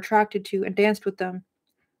women they were attracted to, and danced with them.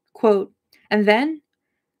 Quote, and then?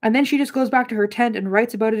 And then she just goes back to her tent and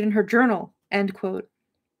writes about it in her journal. End quote.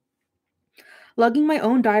 Lugging my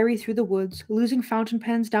own diary through the woods, losing fountain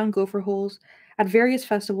pens down gopher holes, at various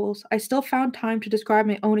festivals, I still found time to describe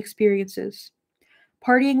my own experiences.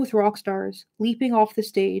 Partying with rock stars, leaping off the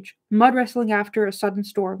stage, mud wrestling after a sudden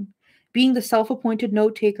storm, being the self appointed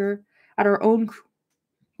note taker at our own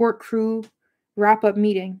work crew wrap up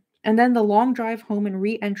meeting, and then the long drive home and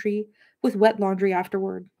re entry with wet laundry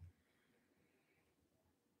afterward.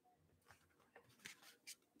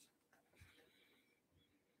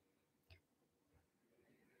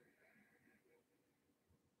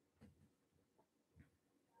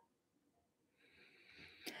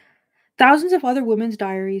 Thousands of other women's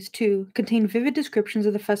diaries, too, contain vivid descriptions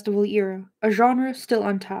of the festival era, a genre still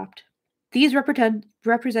untapped. These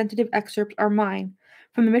representative excerpts are mine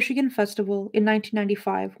from the Michigan Festival in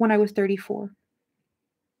 1995 when I was 34.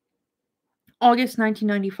 August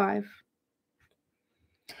 1995.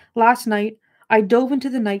 Last night, I dove into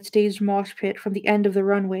the night stage mosh pit from the end of the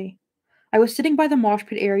runway. I was sitting by the mosh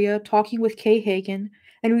pit area talking with Kay Hagan,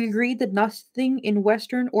 and we agreed that nothing in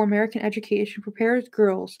Western or American education prepares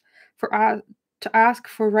girls to ask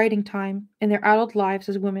for writing time in their adult lives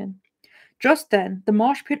as women. Just then, the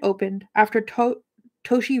mosh pit opened after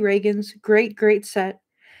Toshi Reagan's great set,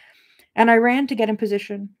 and I ran to get in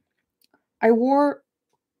position. I wore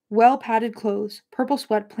well padded clothes, purple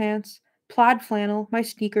sweatpants, plaid flannel, my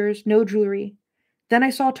sneakers, no jewelry. Then I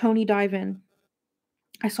saw Tony dive in.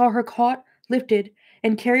 I saw her caught, lifted,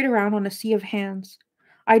 and carried around on a sea of hands.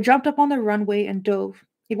 I jumped up on the runway and dove.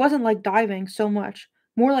 It wasn't like diving so much,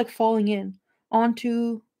 more like falling in,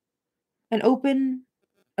 onto an open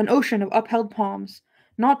an ocean of upheld palms,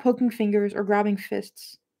 not poking fingers or grabbing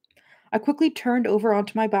fists. I quickly turned over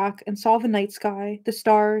onto my back and saw the night sky, the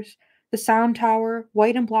stars, the sound tower,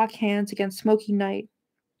 white and black hands against smoky night.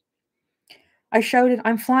 I shouted,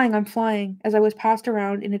 I'm flying, as I was passed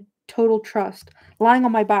around in a total trust, lying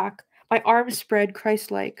on my back, my arms spread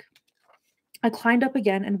Christ like. I climbed up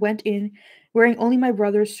again and went in, wearing only my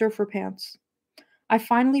brother's surfer pants. I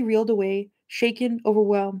finally reeled away, shaken,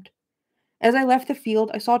 overwhelmed. As I left the field,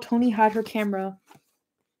 I saw Tony hand her camera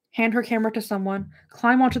to someone,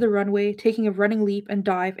 climb onto the runway, taking a running leap and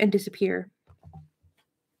dive and disappear.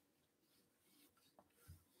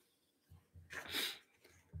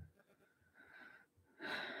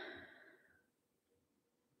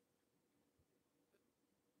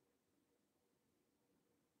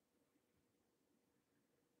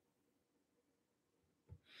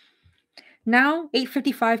 Now,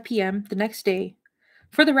 8:55 p.m. the next day.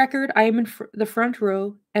 For the record, I am in the front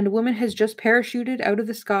row, and a woman has just parachuted out of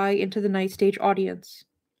the sky into the night stage audience.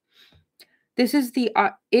 This is the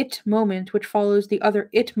it moment which follows the other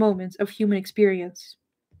it moments of human experience.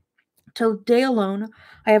 Today alone,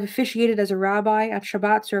 I have officiated as a rabbi at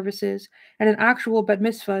Shabbat services and an actual bat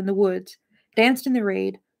mitzvah in the woods, danced in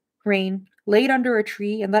the rain, laid under a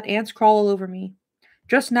tree, and let ants crawl all over me.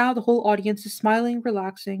 Just now, the whole audience is smiling,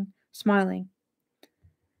 relaxing, smiling.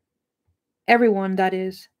 Everyone, that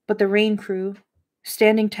is, but the rain crew,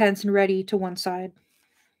 standing tense and ready to one side.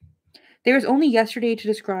 There is only yesterday to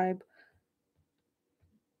describe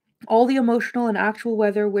all the emotional and actual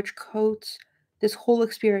weather which coats this whole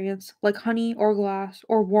experience, like honey or glass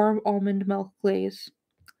or warm almond milk glaze.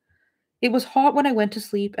 It was hot when I went to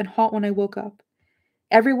sleep and hot when I woke up.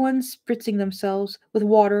 Everyone spritzing themselves with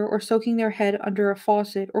water or soaking their head under a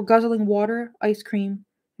faucet or guzzling water, ice cream,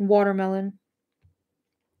 and watermelon.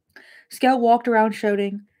 Scout walked around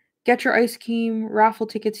shouting, "Get your ice cream raffle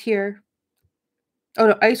tickets here." Oh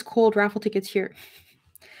no, ice cold raffle tickets here.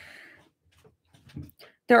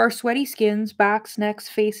 There are sweaty skins, backs, necks,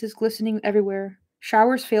 faces glistening everywhere.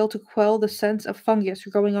 Showers fail to quell the sense of fungus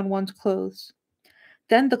growing on one's clothes.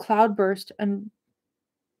 Then the cloud burst and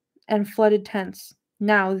flooded tents.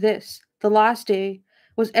 Now this, the last day,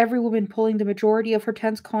 was every woman pulling the majority of her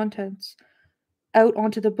tent's contents out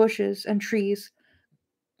onto the bushes and trees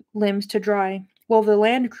limbs to dry, while the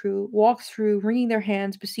land crew walked through, wringing their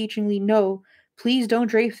hands beseechingly, "No, please don't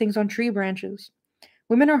drape things on tree branches."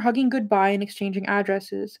 Women are hugging goodbye and exchanging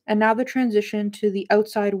addresses, and now the transition to the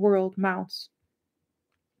outside world mounts.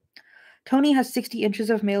 Tony has 60 inches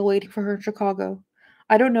of mail waiting for her in Chicago.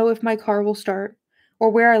 I don't know if my car will start, or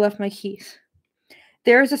where I left my keys.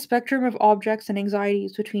 There is a spectrum of objects and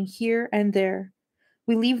anxieties between here and there.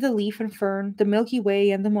 We leave the leaf and fern, the Milky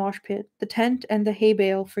Way and the mosh pit, the tent and the hay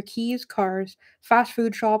bale for keys, cars, fast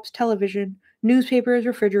food shops, television, newspapers,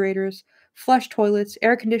 refrigerators, flush toilets,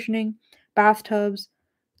 air conditioning, bathtubs,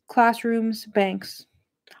 classrooms, banks.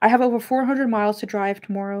 I have over 400 miles to drive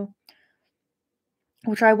tomorrow,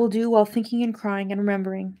 which I will do while thinking and crying and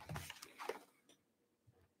remembering.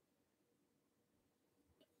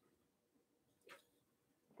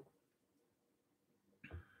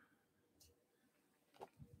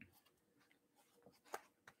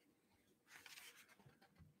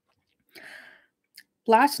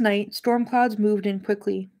 Last night, storm clouds moved in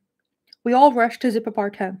quickly. We all rushed to zip up our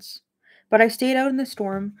tents, but I stayed out in the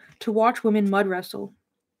storm to watch women mud wrestle.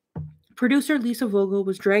 Producer Lisa Vogel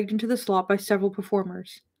was dragged into the slop by several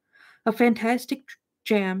performers. A fantastic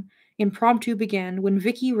jam impromptu began when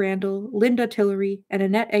Vicky Randall, Linda Tillery, and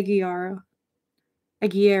Annette Aguilera,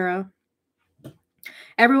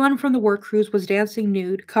 everyone from the work crews was dancing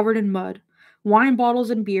nude, covered in mud. Wine bottles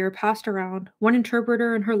and beer passed around, one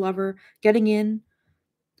interpreter and her lover getting in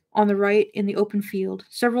on the right in the open field,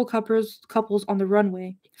 several couples on the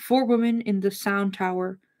runway, four women in the sound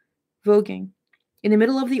tower, voguing. In the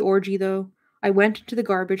middle of the orgy, though, I went into the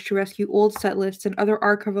garbage to rescue old set lists and other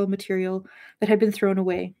archival material that had been thrown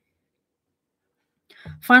away.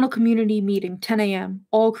 Final community meeting, 10 a.m.,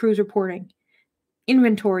 all crews reporting.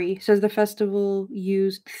 Inventory says the festival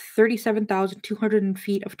used 37,200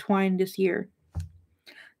 feet of twine this year.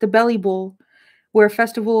 The Belly Bowl, where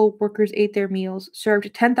festival workers ate their meals,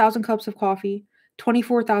 served 10,000 cups of coffee,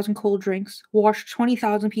 24,000 cold drinks, washed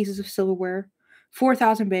 20,000 pieces of silverware,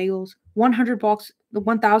 4,000 bagels,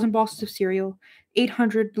 1,000 boxes of cereal,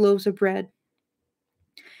 800 loaves of bread,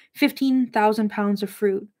 15,000 pounds of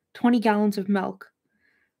fruit, 20 gallons of milk,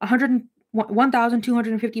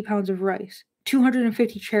 1,250 pounds of rice.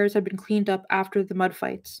 250 chairs had been cleaned up after the mud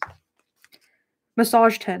fights.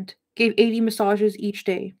 Massage tent gave 80 massages each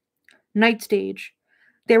day. Night stage.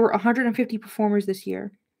 There were 150 performers this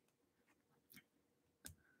year.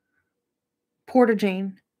 Porta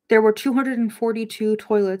Jane. There were 242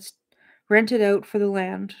 toilets rented out for the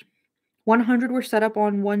land. 100 were set up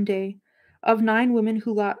on one day. Of 9 women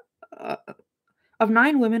uh, of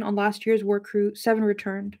 9 women on last year's work crew, 7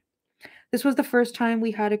 returned. This was the first time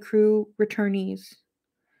we had a crew returnees.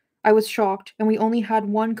 I was shocked, and we only had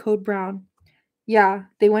one code brown. Yeah,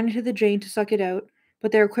 they went into the Jane to suck it out,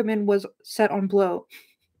 but their equipment was set on blow.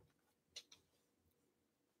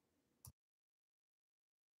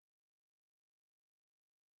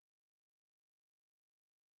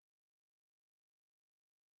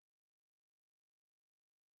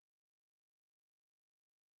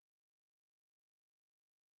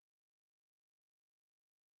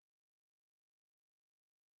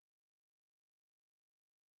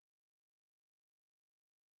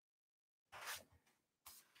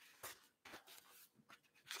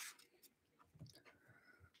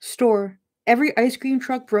 Store. Every ice cream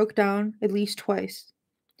truck broke down at least twice.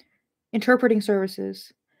 Interpreting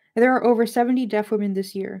services. There are over 70 deaf women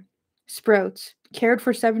this year. Sprouts. Cared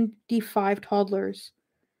for 75 toddlers.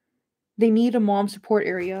 They need a mom support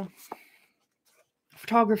area.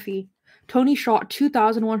 Photography. Tony shot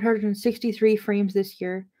 2,163 frames this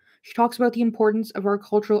year. She talks about the importance of our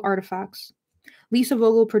cultural artifacts. Lisa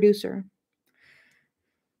Vogel, producer.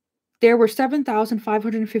 There were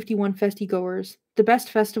 7,551 festi-goers, the best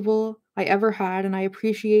festival I ever had, and I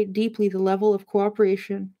appreciate deeply the level of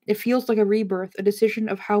cooperation. It feels like a rebirth, a decision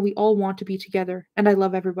of how we all want to be together, and I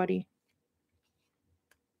love everybody.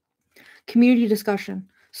 Community discussion.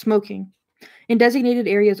 Smoking. In designated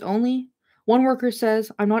areas only, one worker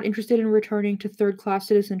says, I'm not interested in returning to third-class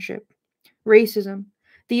citizenship. Racism.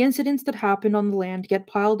 The incidents that happened on the land get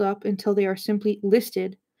piled up until they are simply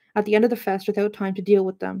listed at the end of the fest without time to deal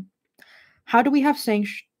with them. How do we have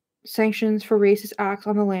sanctions for racist acts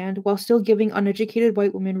on the land while still giving uneducated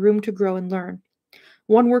white women room to grow and learn?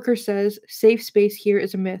 One worker says, safe space here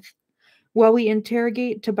is a myth. While we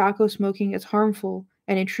interrogate tobacco smoking as harmful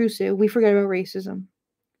and intrusive, we forget about racism.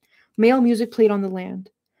 Male music played on the land.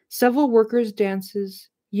 Several workers' dances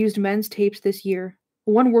used men's tapes this year.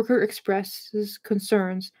 One worker expresses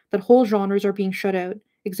concerns that whole genres are being shut out.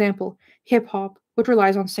 Example, hip-hop, which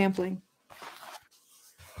relies on sampling.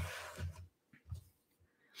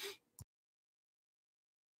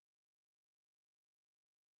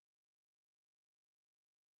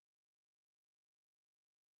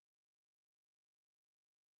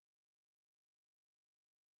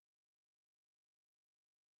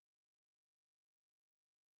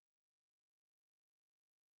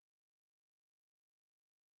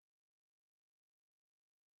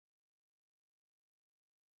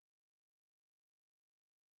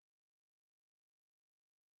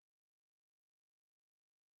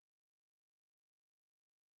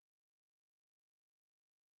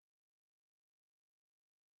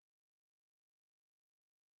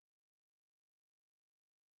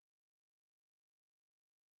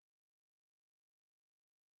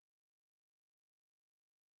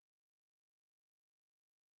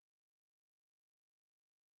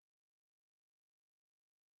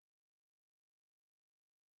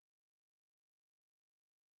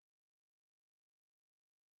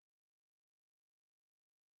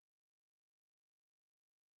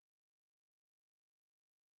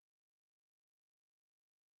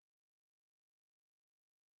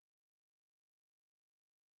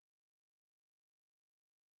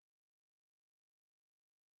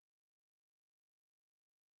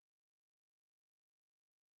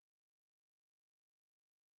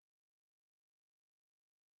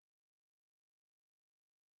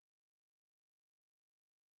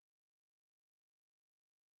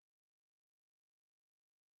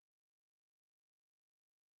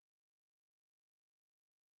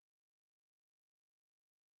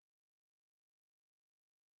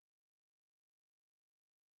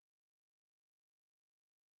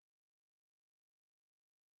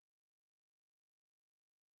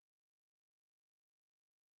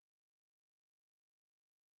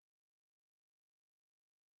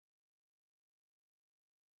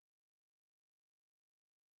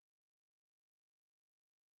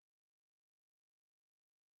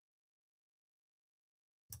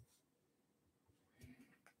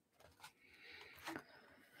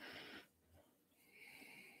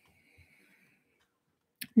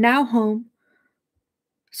 Now home,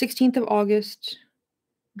 16th of August,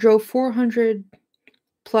 drove 400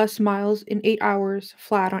 plus miles in 8 hours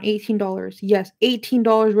flat on $18. Yes,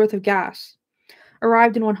 $18 worth of gas.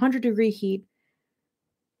 Arrived in 100-degree heat.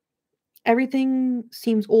 Everything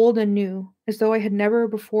seems old and new, as though I had never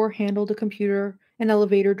before handled a computer, an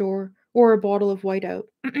elevator door, or a bottle of whiteout.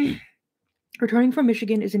 Returning from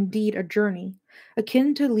Michigan is indeed a journey,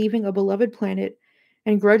 akin to leaving a beloved planet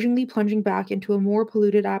and grudgingly plunging back into a more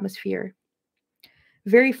polluted atmosphere.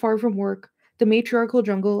 Very far from work, the matriarchal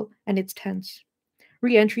jungle and its tents.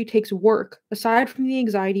 Re-entry takes work, aside from the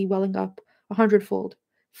anxiety welling up 100-fold.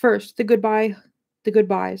 First, the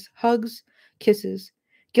goodbyes, hugs, kisses,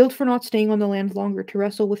 guilt for not staying on the land longer to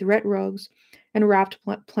wrestle with red rugs and wrapped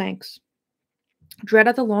planks. Dread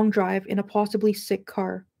at the long drive in a possibly sick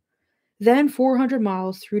car. Then 400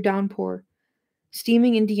 miles through downpour,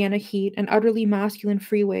 steaming Indiana heat, and utterly masculine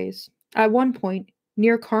freeways. At one point,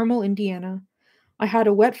 near Carmel, Indiana, I had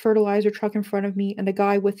a wet fertilizer truck in front of me and a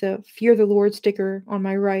guy with a Fear the Lord sticker on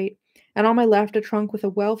my right, and on my left a trunk with a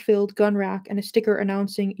well-filled gun rack and a sticker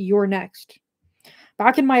announcing, You're next.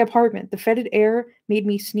 Back in my apartment, the fetid air made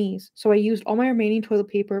me sneeze, so I used all my remaining toilet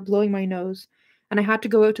paper, blowing my nose, and I had to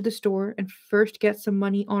go out to the store and first get some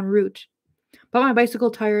money en route. But my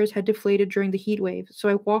bicycle tires had deflated during the heat wave, so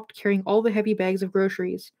I walked carrying all the heavy bags of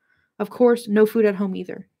groceries. Of course, no food at home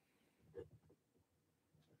either.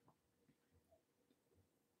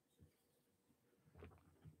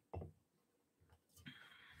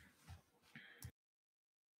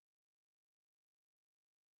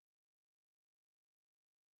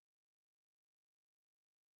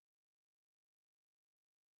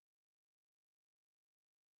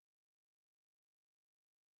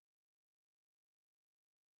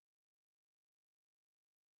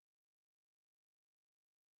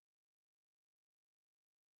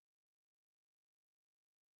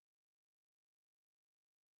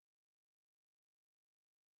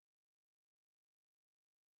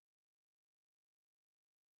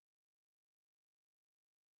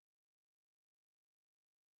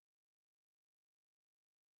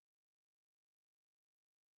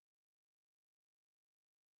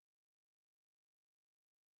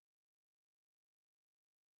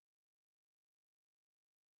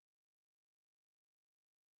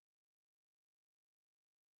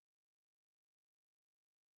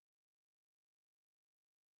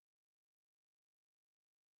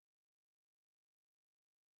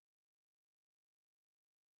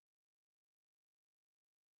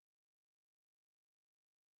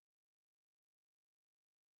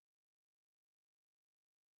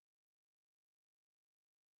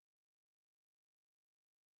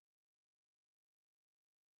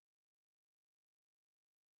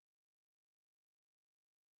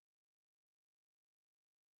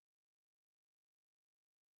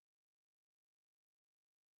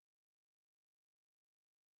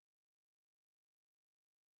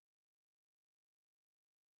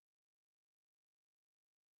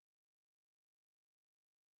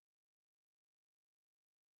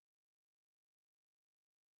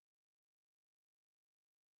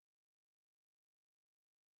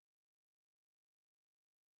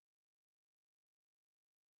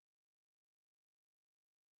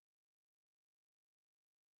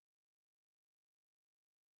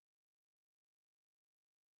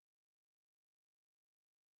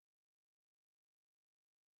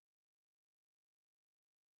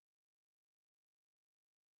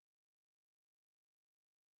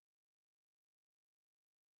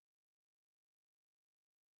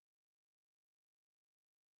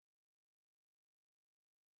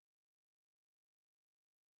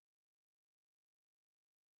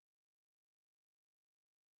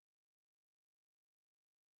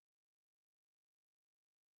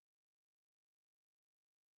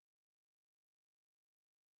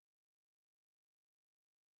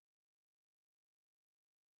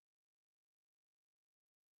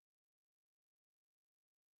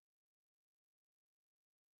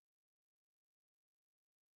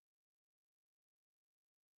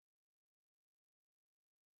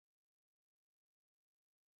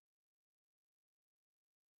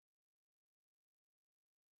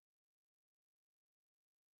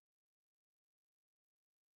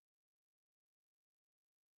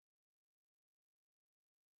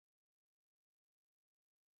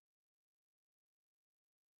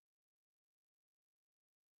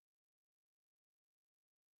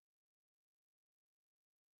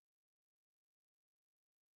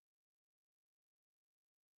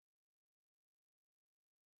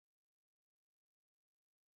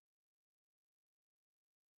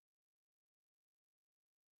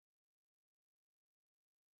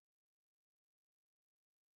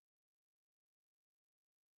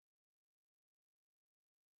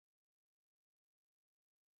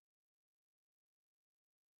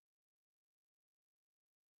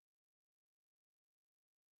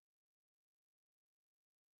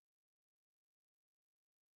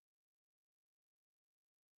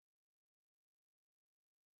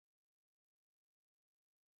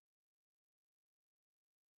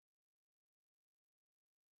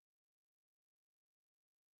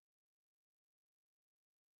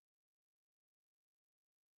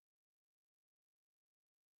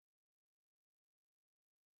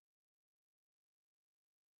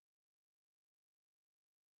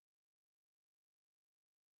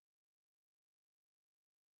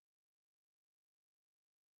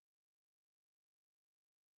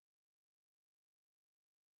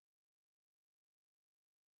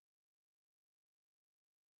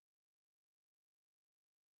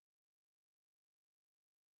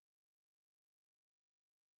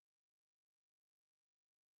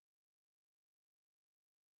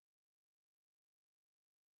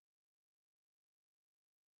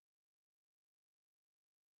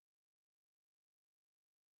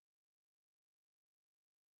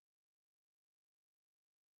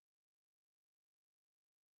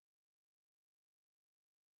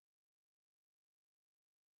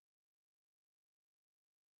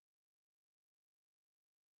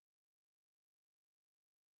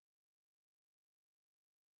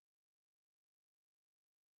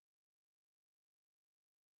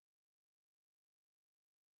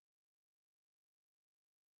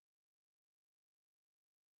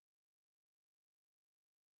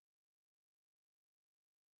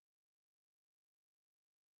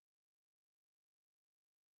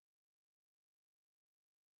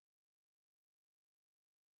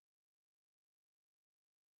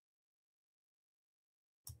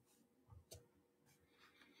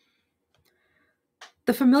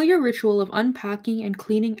 The familiar ritual of unpacking and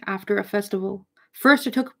cleaning after a festival. First,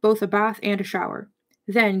 I took both a bath and a shower.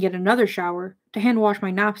 Then, yet another shower to hand wash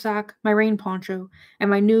my knapsack, my rain poncho, and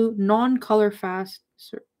my new non color fast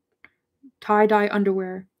tie dye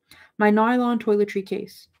underwear, my nylon toiletry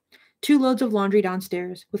case. 2 loads of laundry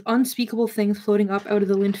downstairs, with unspeakable things floating up out of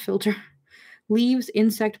the lint filter leaves,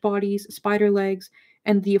 insect bodies, spider legs,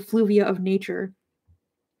 and the effluvia of nature.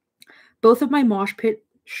 Both of my mosh pit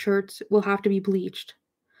shirts will have to be bleached.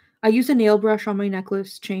 I used a nail brush on my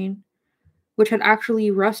necklace chain, which had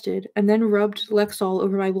actually rusted, and then rubbed Lexol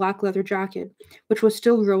over my black leather jacket, which was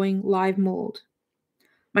still growing live mold.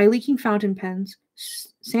 My leaking fountain pens,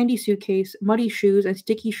 sandy suitcase, muddy shoes, and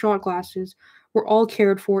sticky shot glasses were all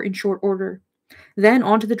cared for in short order. Then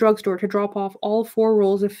on to the drugstore to drop off all 4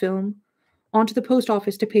 rolls of film, onto the post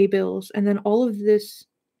office to pay bills, and then all of this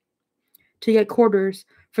to get quarters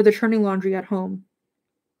for the churning laundry at home.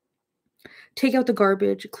 Take out the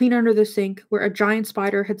garbage, clean under the sink where a giant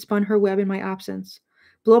spider had spun her web in my absence,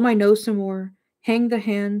 blow my nose some more, hang the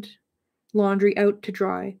hand laundry out to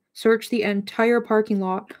dry, search the entire parking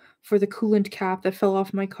lot for the coolant cap that fell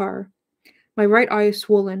off my car. My right eye is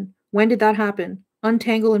swollen. When did that happen?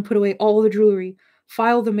 Untangle and put away all the jewelry,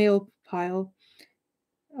 file the mail pile.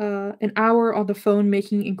 An hour on the phone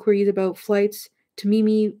making inquiries about flights to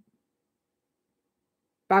Mimi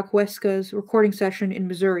Bakweska's recording session in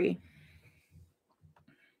Missouri.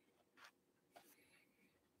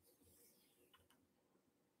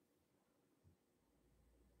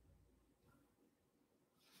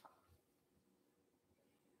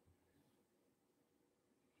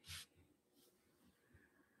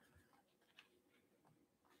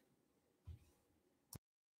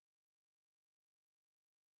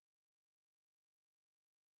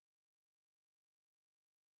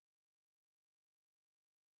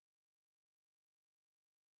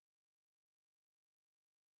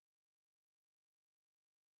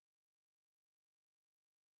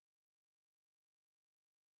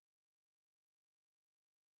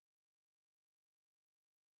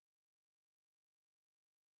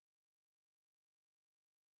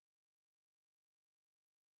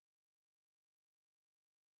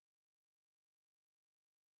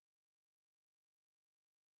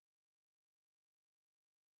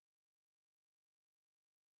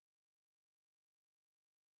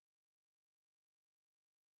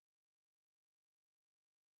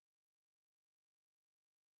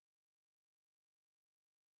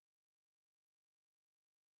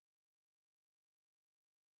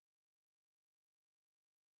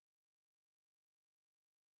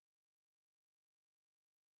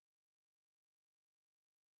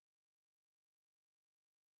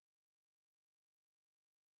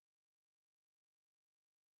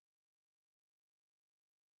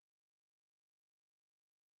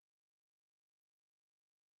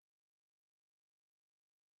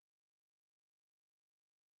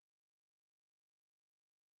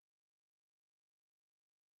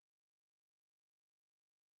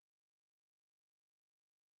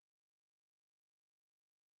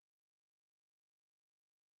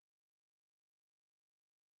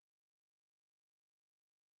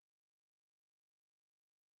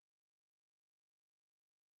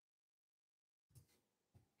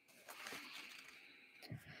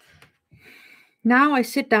 Now I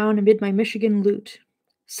sit down amid my Michigan loot.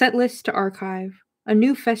 Set lists to archive, a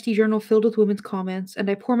new festy journal filled with women's comments, and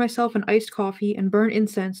I pour myself an iced coffee and burn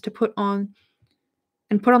incense to put on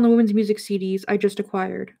the women's music CDs I just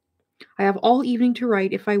acquired. I have all evening to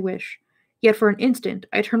write if I wish, yet for an instant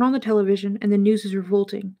I turn on the television and the news is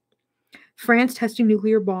revolting. France testing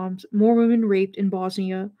nuclear bombs, more women raped in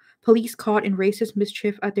Bosnia, police caught in racist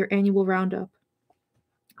mischief at their annual roundup.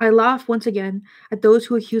 I laugh once again at those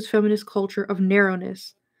who accuse feminist culture of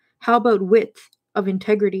narrowness. How about width, of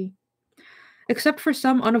integrity? Except for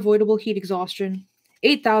some unavoidable heat exhaustion,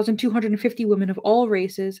 8,250 women of all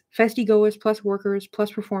races, festigoers plus workers plus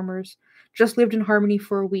performers, just lived in harmony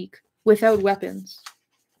for a week, without weapons.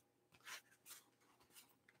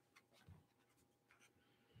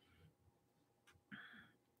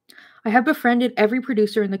 I have befriended every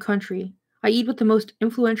producer in the country. I eat with the most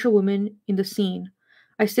influential women in the scene.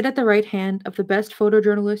 I sit at the right hand of the best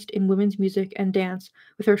photojournalist in women's music and dance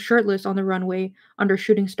with her shirtless on the runway under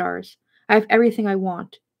shooting stars. I have everything I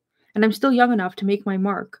want. And I'm still young enough to make my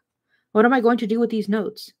mark. What am I going to do with these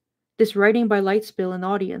notes? This writing by light spill in the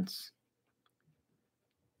audience.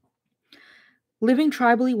 Living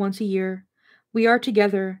tribally once a year, we are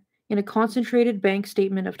together in a concentrated bank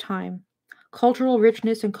statement of time. Cultural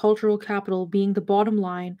richness and cultural capital being the bottom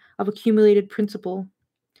line of accumulated principle.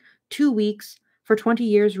 2 weeks for 20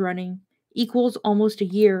 years running equals almost a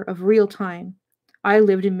year of real time. I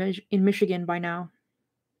lived in Michigan by now.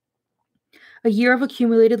 A year of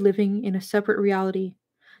accumulated living in a separate reality.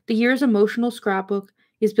 The year's emotional scrapbook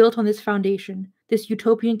is built on this foundation, this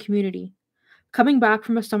utopian community. Coming back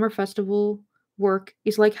from a summer festival work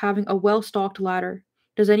is like having a well stocked ladder.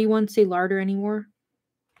 Does anyone say larder anymore?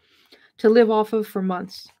 To live off of for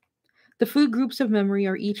months. The food groups of memory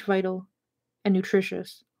are each vital and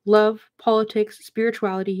nutritious: love, politics,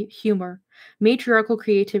 spirituality, humor, matriarchal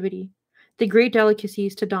creativity, the great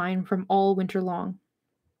delicacies to dine from all winter long.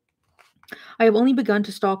 I have only begun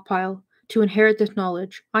to stockpile, to inherit this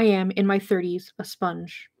knowledge. I am, in my 30s, a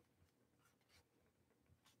sponge.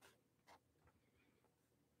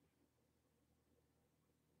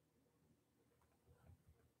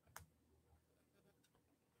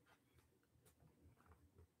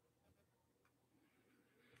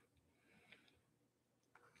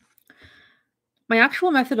 My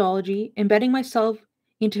actual methodology, embedding myself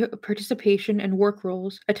into participation and work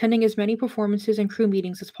roles, attending as many performances and crew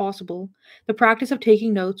meetings as possible, the practice of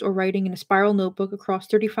taking notes or writing in a spiral notebook across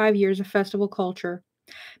 35 years of festival culture,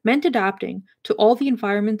 meant adapting to all the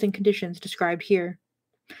environments and conditions described here.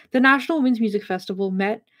 The National Women's Music Festival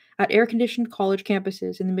met at air conditioned college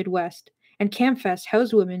campuses in the Midwest, and Campfest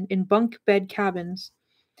housed women in bunk bed cabins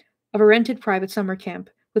of a rented private summer camp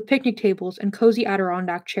with picnic tables and cozy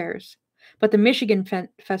Adirondack chairs. But the Michigan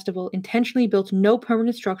Festival intentionally built no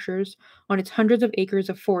permanent structures on its hundreds of acres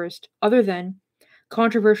of forest other than,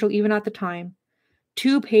 controversial even at the time,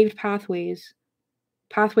 two paved pathway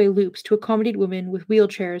loops to accommodate women with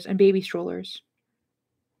wheelchairs and baby strollers.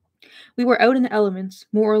 We were out in the elements,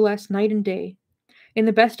 more or less night and day. In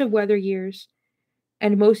the best of weather years,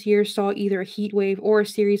 and most years saw either a heat wave or a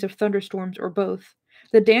series of thunderstorms or both,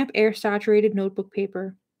 the damp air saturated notebook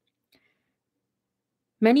paper.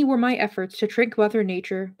 Many were my efforts to trick Mother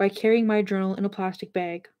Nature by carrying my journal in a plastic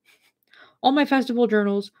bag. All my festival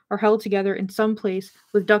journals are held together in some place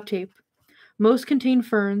with duct tape. Most contain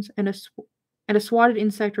ferns and a swatted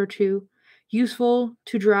insect or two, useful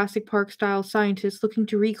to Jurassic Park style scientists looking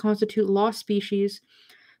to reconstitute lost species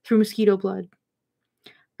through mosquito blood.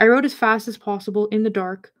 I rode as fast as possible in the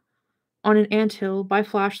dark, on an anthill, by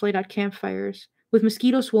flashlight at campfires, with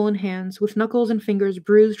mosquito swollen hands, with knuckles and fingers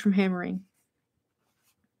bruised from hammering.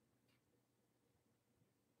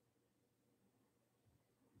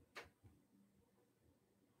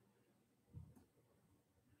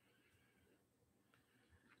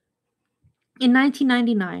 In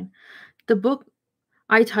 1999, the book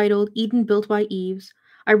I titled Eden Built by Eves,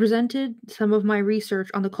 I presented some of my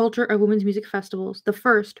research on the culture of women's music festivals, the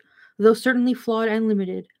first, though certainly flawed and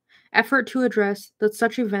limited, effort to address that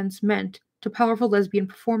such events meant to powerful lesbian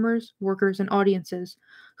performers, workers, and audiences,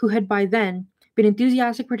 who had by then been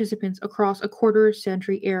enthusiastic participants across a quarter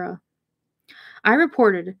century era. I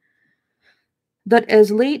reported that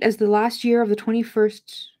as late as the last year of the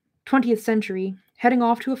 20th century, heading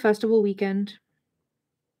off to a festival weekend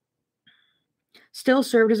still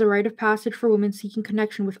served as a rite of passage for women seeking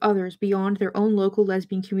connection with others beyond their own local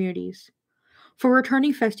lesbian communities. For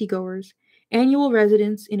returning festigoers, annual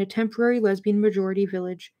residence in a temporary lesbian majority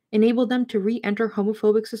village enabled them to re enter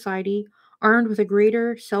homophobic society armed with a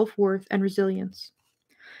greater self worth and resilience.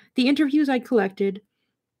 The interviews I collected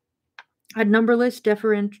at numberless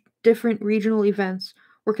different regional events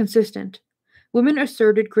were consistent. Women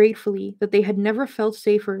asserted gratefully that they had never felt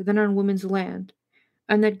safer than on women's land,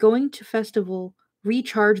 and that going to festival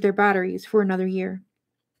recharged their batteries for another year.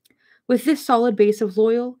 With this solid base of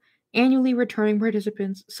loyal, annually returning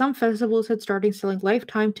participants, some festivals had started selling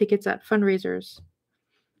lifetime tickets as fundraisers,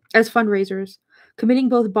 committing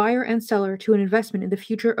both buyer and seller to an investment in the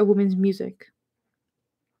future of women's music.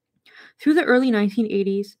 Through the early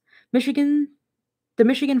 1980s, Michigan the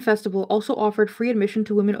Michigan Festival also offered free admission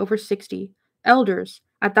to women over 60, elders,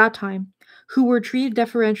 at that time, who were treated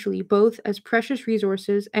deferentially both as precious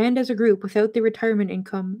resources and as a group without the retirement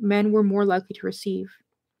income men were more likely to receive.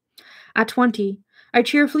 At 20, I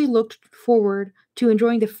cheerfully looked forward to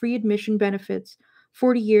enjoying the free admission benefits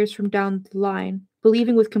 40 years from down the line,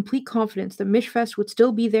 believing with complete confidence that Mishfest would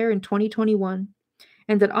still be there in 2021,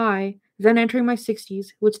 and that I, then entering my 60s,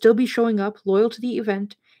 would still be showing up, loyal to the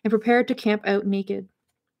event, and prepared to camp out naked.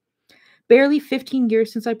 Barely 15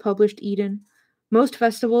 years since I published Eden, most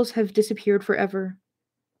festivals have disappeared forever.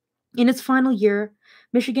 In its final year,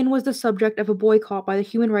 Michigan was the subject of a boycott by the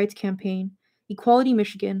Human Rights Campaign, Equality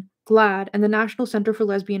Michigan, GLAAD, and the National Center for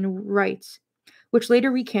Lesbian Rights, which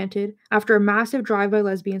later recanted after a massive drive by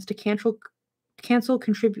lesbians to cancel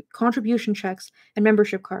contribution checks and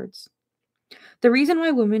membership cards. The reason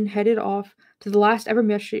why women headed off to the last ever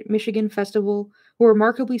Michigan festival were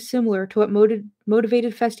remarkably similar to what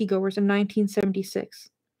motivated festigoers in 1976: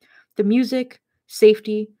 the music,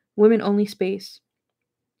 safety, women only space.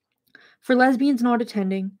 For lesbians not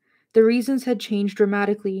attending, the reasons had changed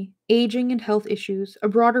dramatically: aging and health issues, a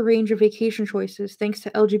broader range of vacation choices thanks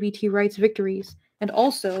to LGBT rights victories, and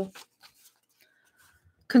also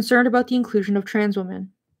concerned about the inclusion of trans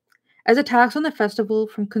women. As attacks on the festival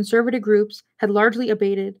from conservative groups had largely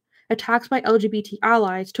abated, attacks by LGBT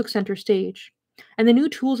allies took center stage, and the new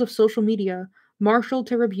tools of social media marshaled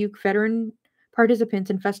to rebuke veteran participants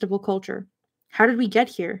in festival culture. How did we get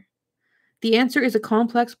here? The answer is a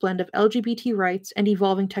complex blend of LGBT rights and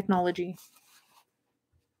evolving technology.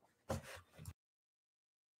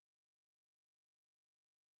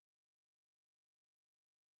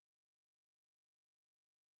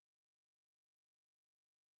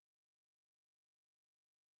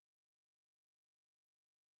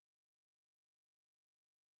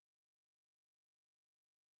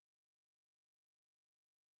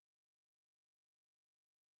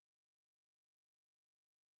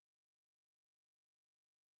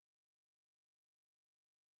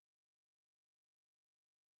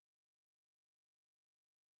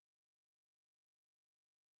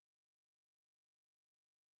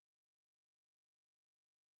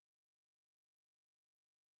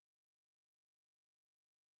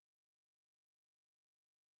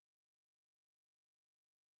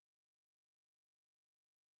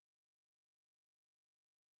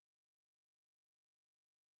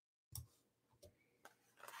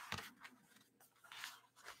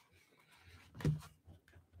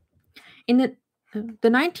 In the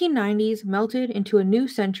 1990s melted into a new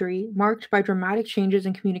century marked by dramatic changes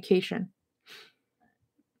in communication.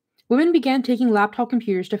 Women began taking laptop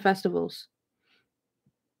computers to festivals.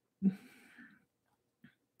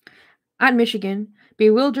 At Michigan,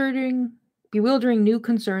 bewildering new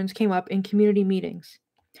concerns came up in community meetings.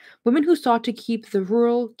 Women who sought to keep the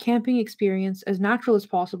rural camping experience as natural as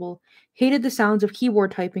possible hated the sounds of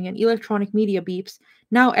keyboard typing and electronic media beeps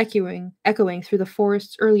now echoing through the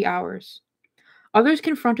forest's early hours. Others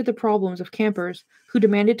confronted the problems of campers who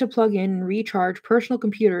demanded to plug in and recharge personal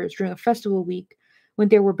computers during a festival week when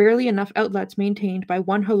there were barely enough outlets maintained by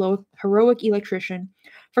one heroic electrician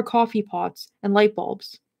for coffee pots and light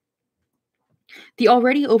bulbs. The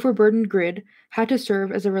already overburdened grid had to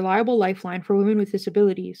serve as a reliable lifeline for women with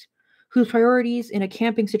disabilities, whose priorities in a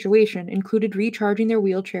camping situation included recharging their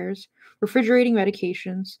wheelchairs, refrigerating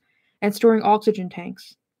medications, and storing oxygen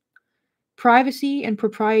tanks. Privacy and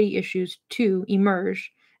propriety issues, too, emerged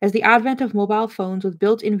as the advent of mobile phones with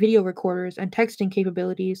built in video recorders and texting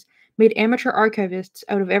capabilities made amateur archivists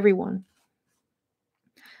out of everyone.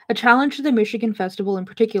 A challenge to the Michigan Festival in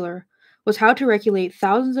particular was how to regulate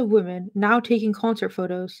thousands of women now taking concert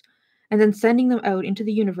photos and then sending them out into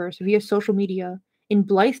the universe via social media in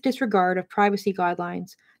blithe disregard of privacy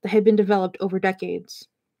guidelines that had been developed over decades.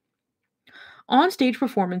 On stage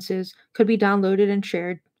performances could be downloaded and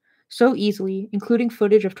shared so easily, including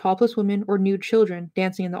footage of topless women or nude children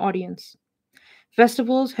dancing in the audience.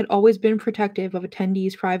 Festivals had always been protective of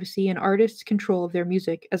attendees' privacy and artists' control of their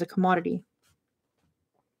music as a commodity.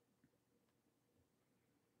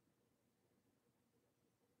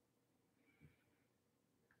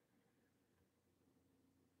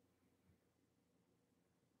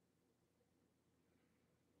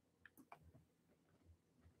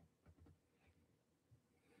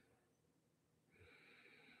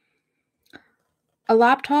 A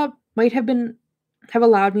laptop might have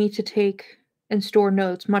allowed me to take and store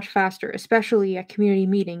notes much faster, especially at community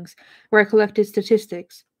meetings where I collected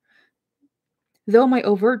statistics, though my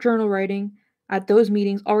overt journal writing at those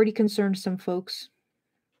meetings already concerned some folks.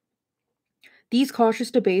 These cautious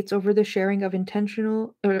debates over the sharing of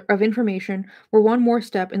of information were one more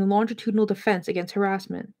step in the longitudinal defense against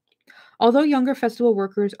harassment. Although younger festival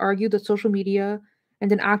workers argued that social media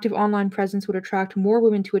and an active online presence would attract more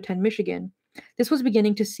women to attend Michigan, this was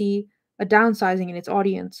beginning to see a downsizing in its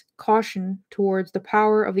audience. Caution towards the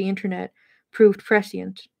power of the internet proved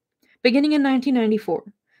prescient. Beginning in 1994,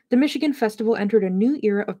 the Michigan Festival entered a new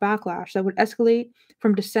era of backlash that would escalate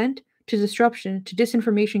from dissent to disruption to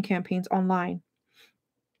disinformation campaigns online.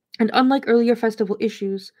 And unlike earlier festival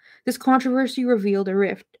issues, this controversy revealed a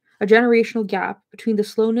rift, a generational gap between the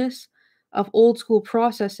slowness of old school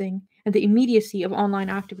processing and the immediacy of online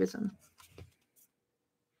activism.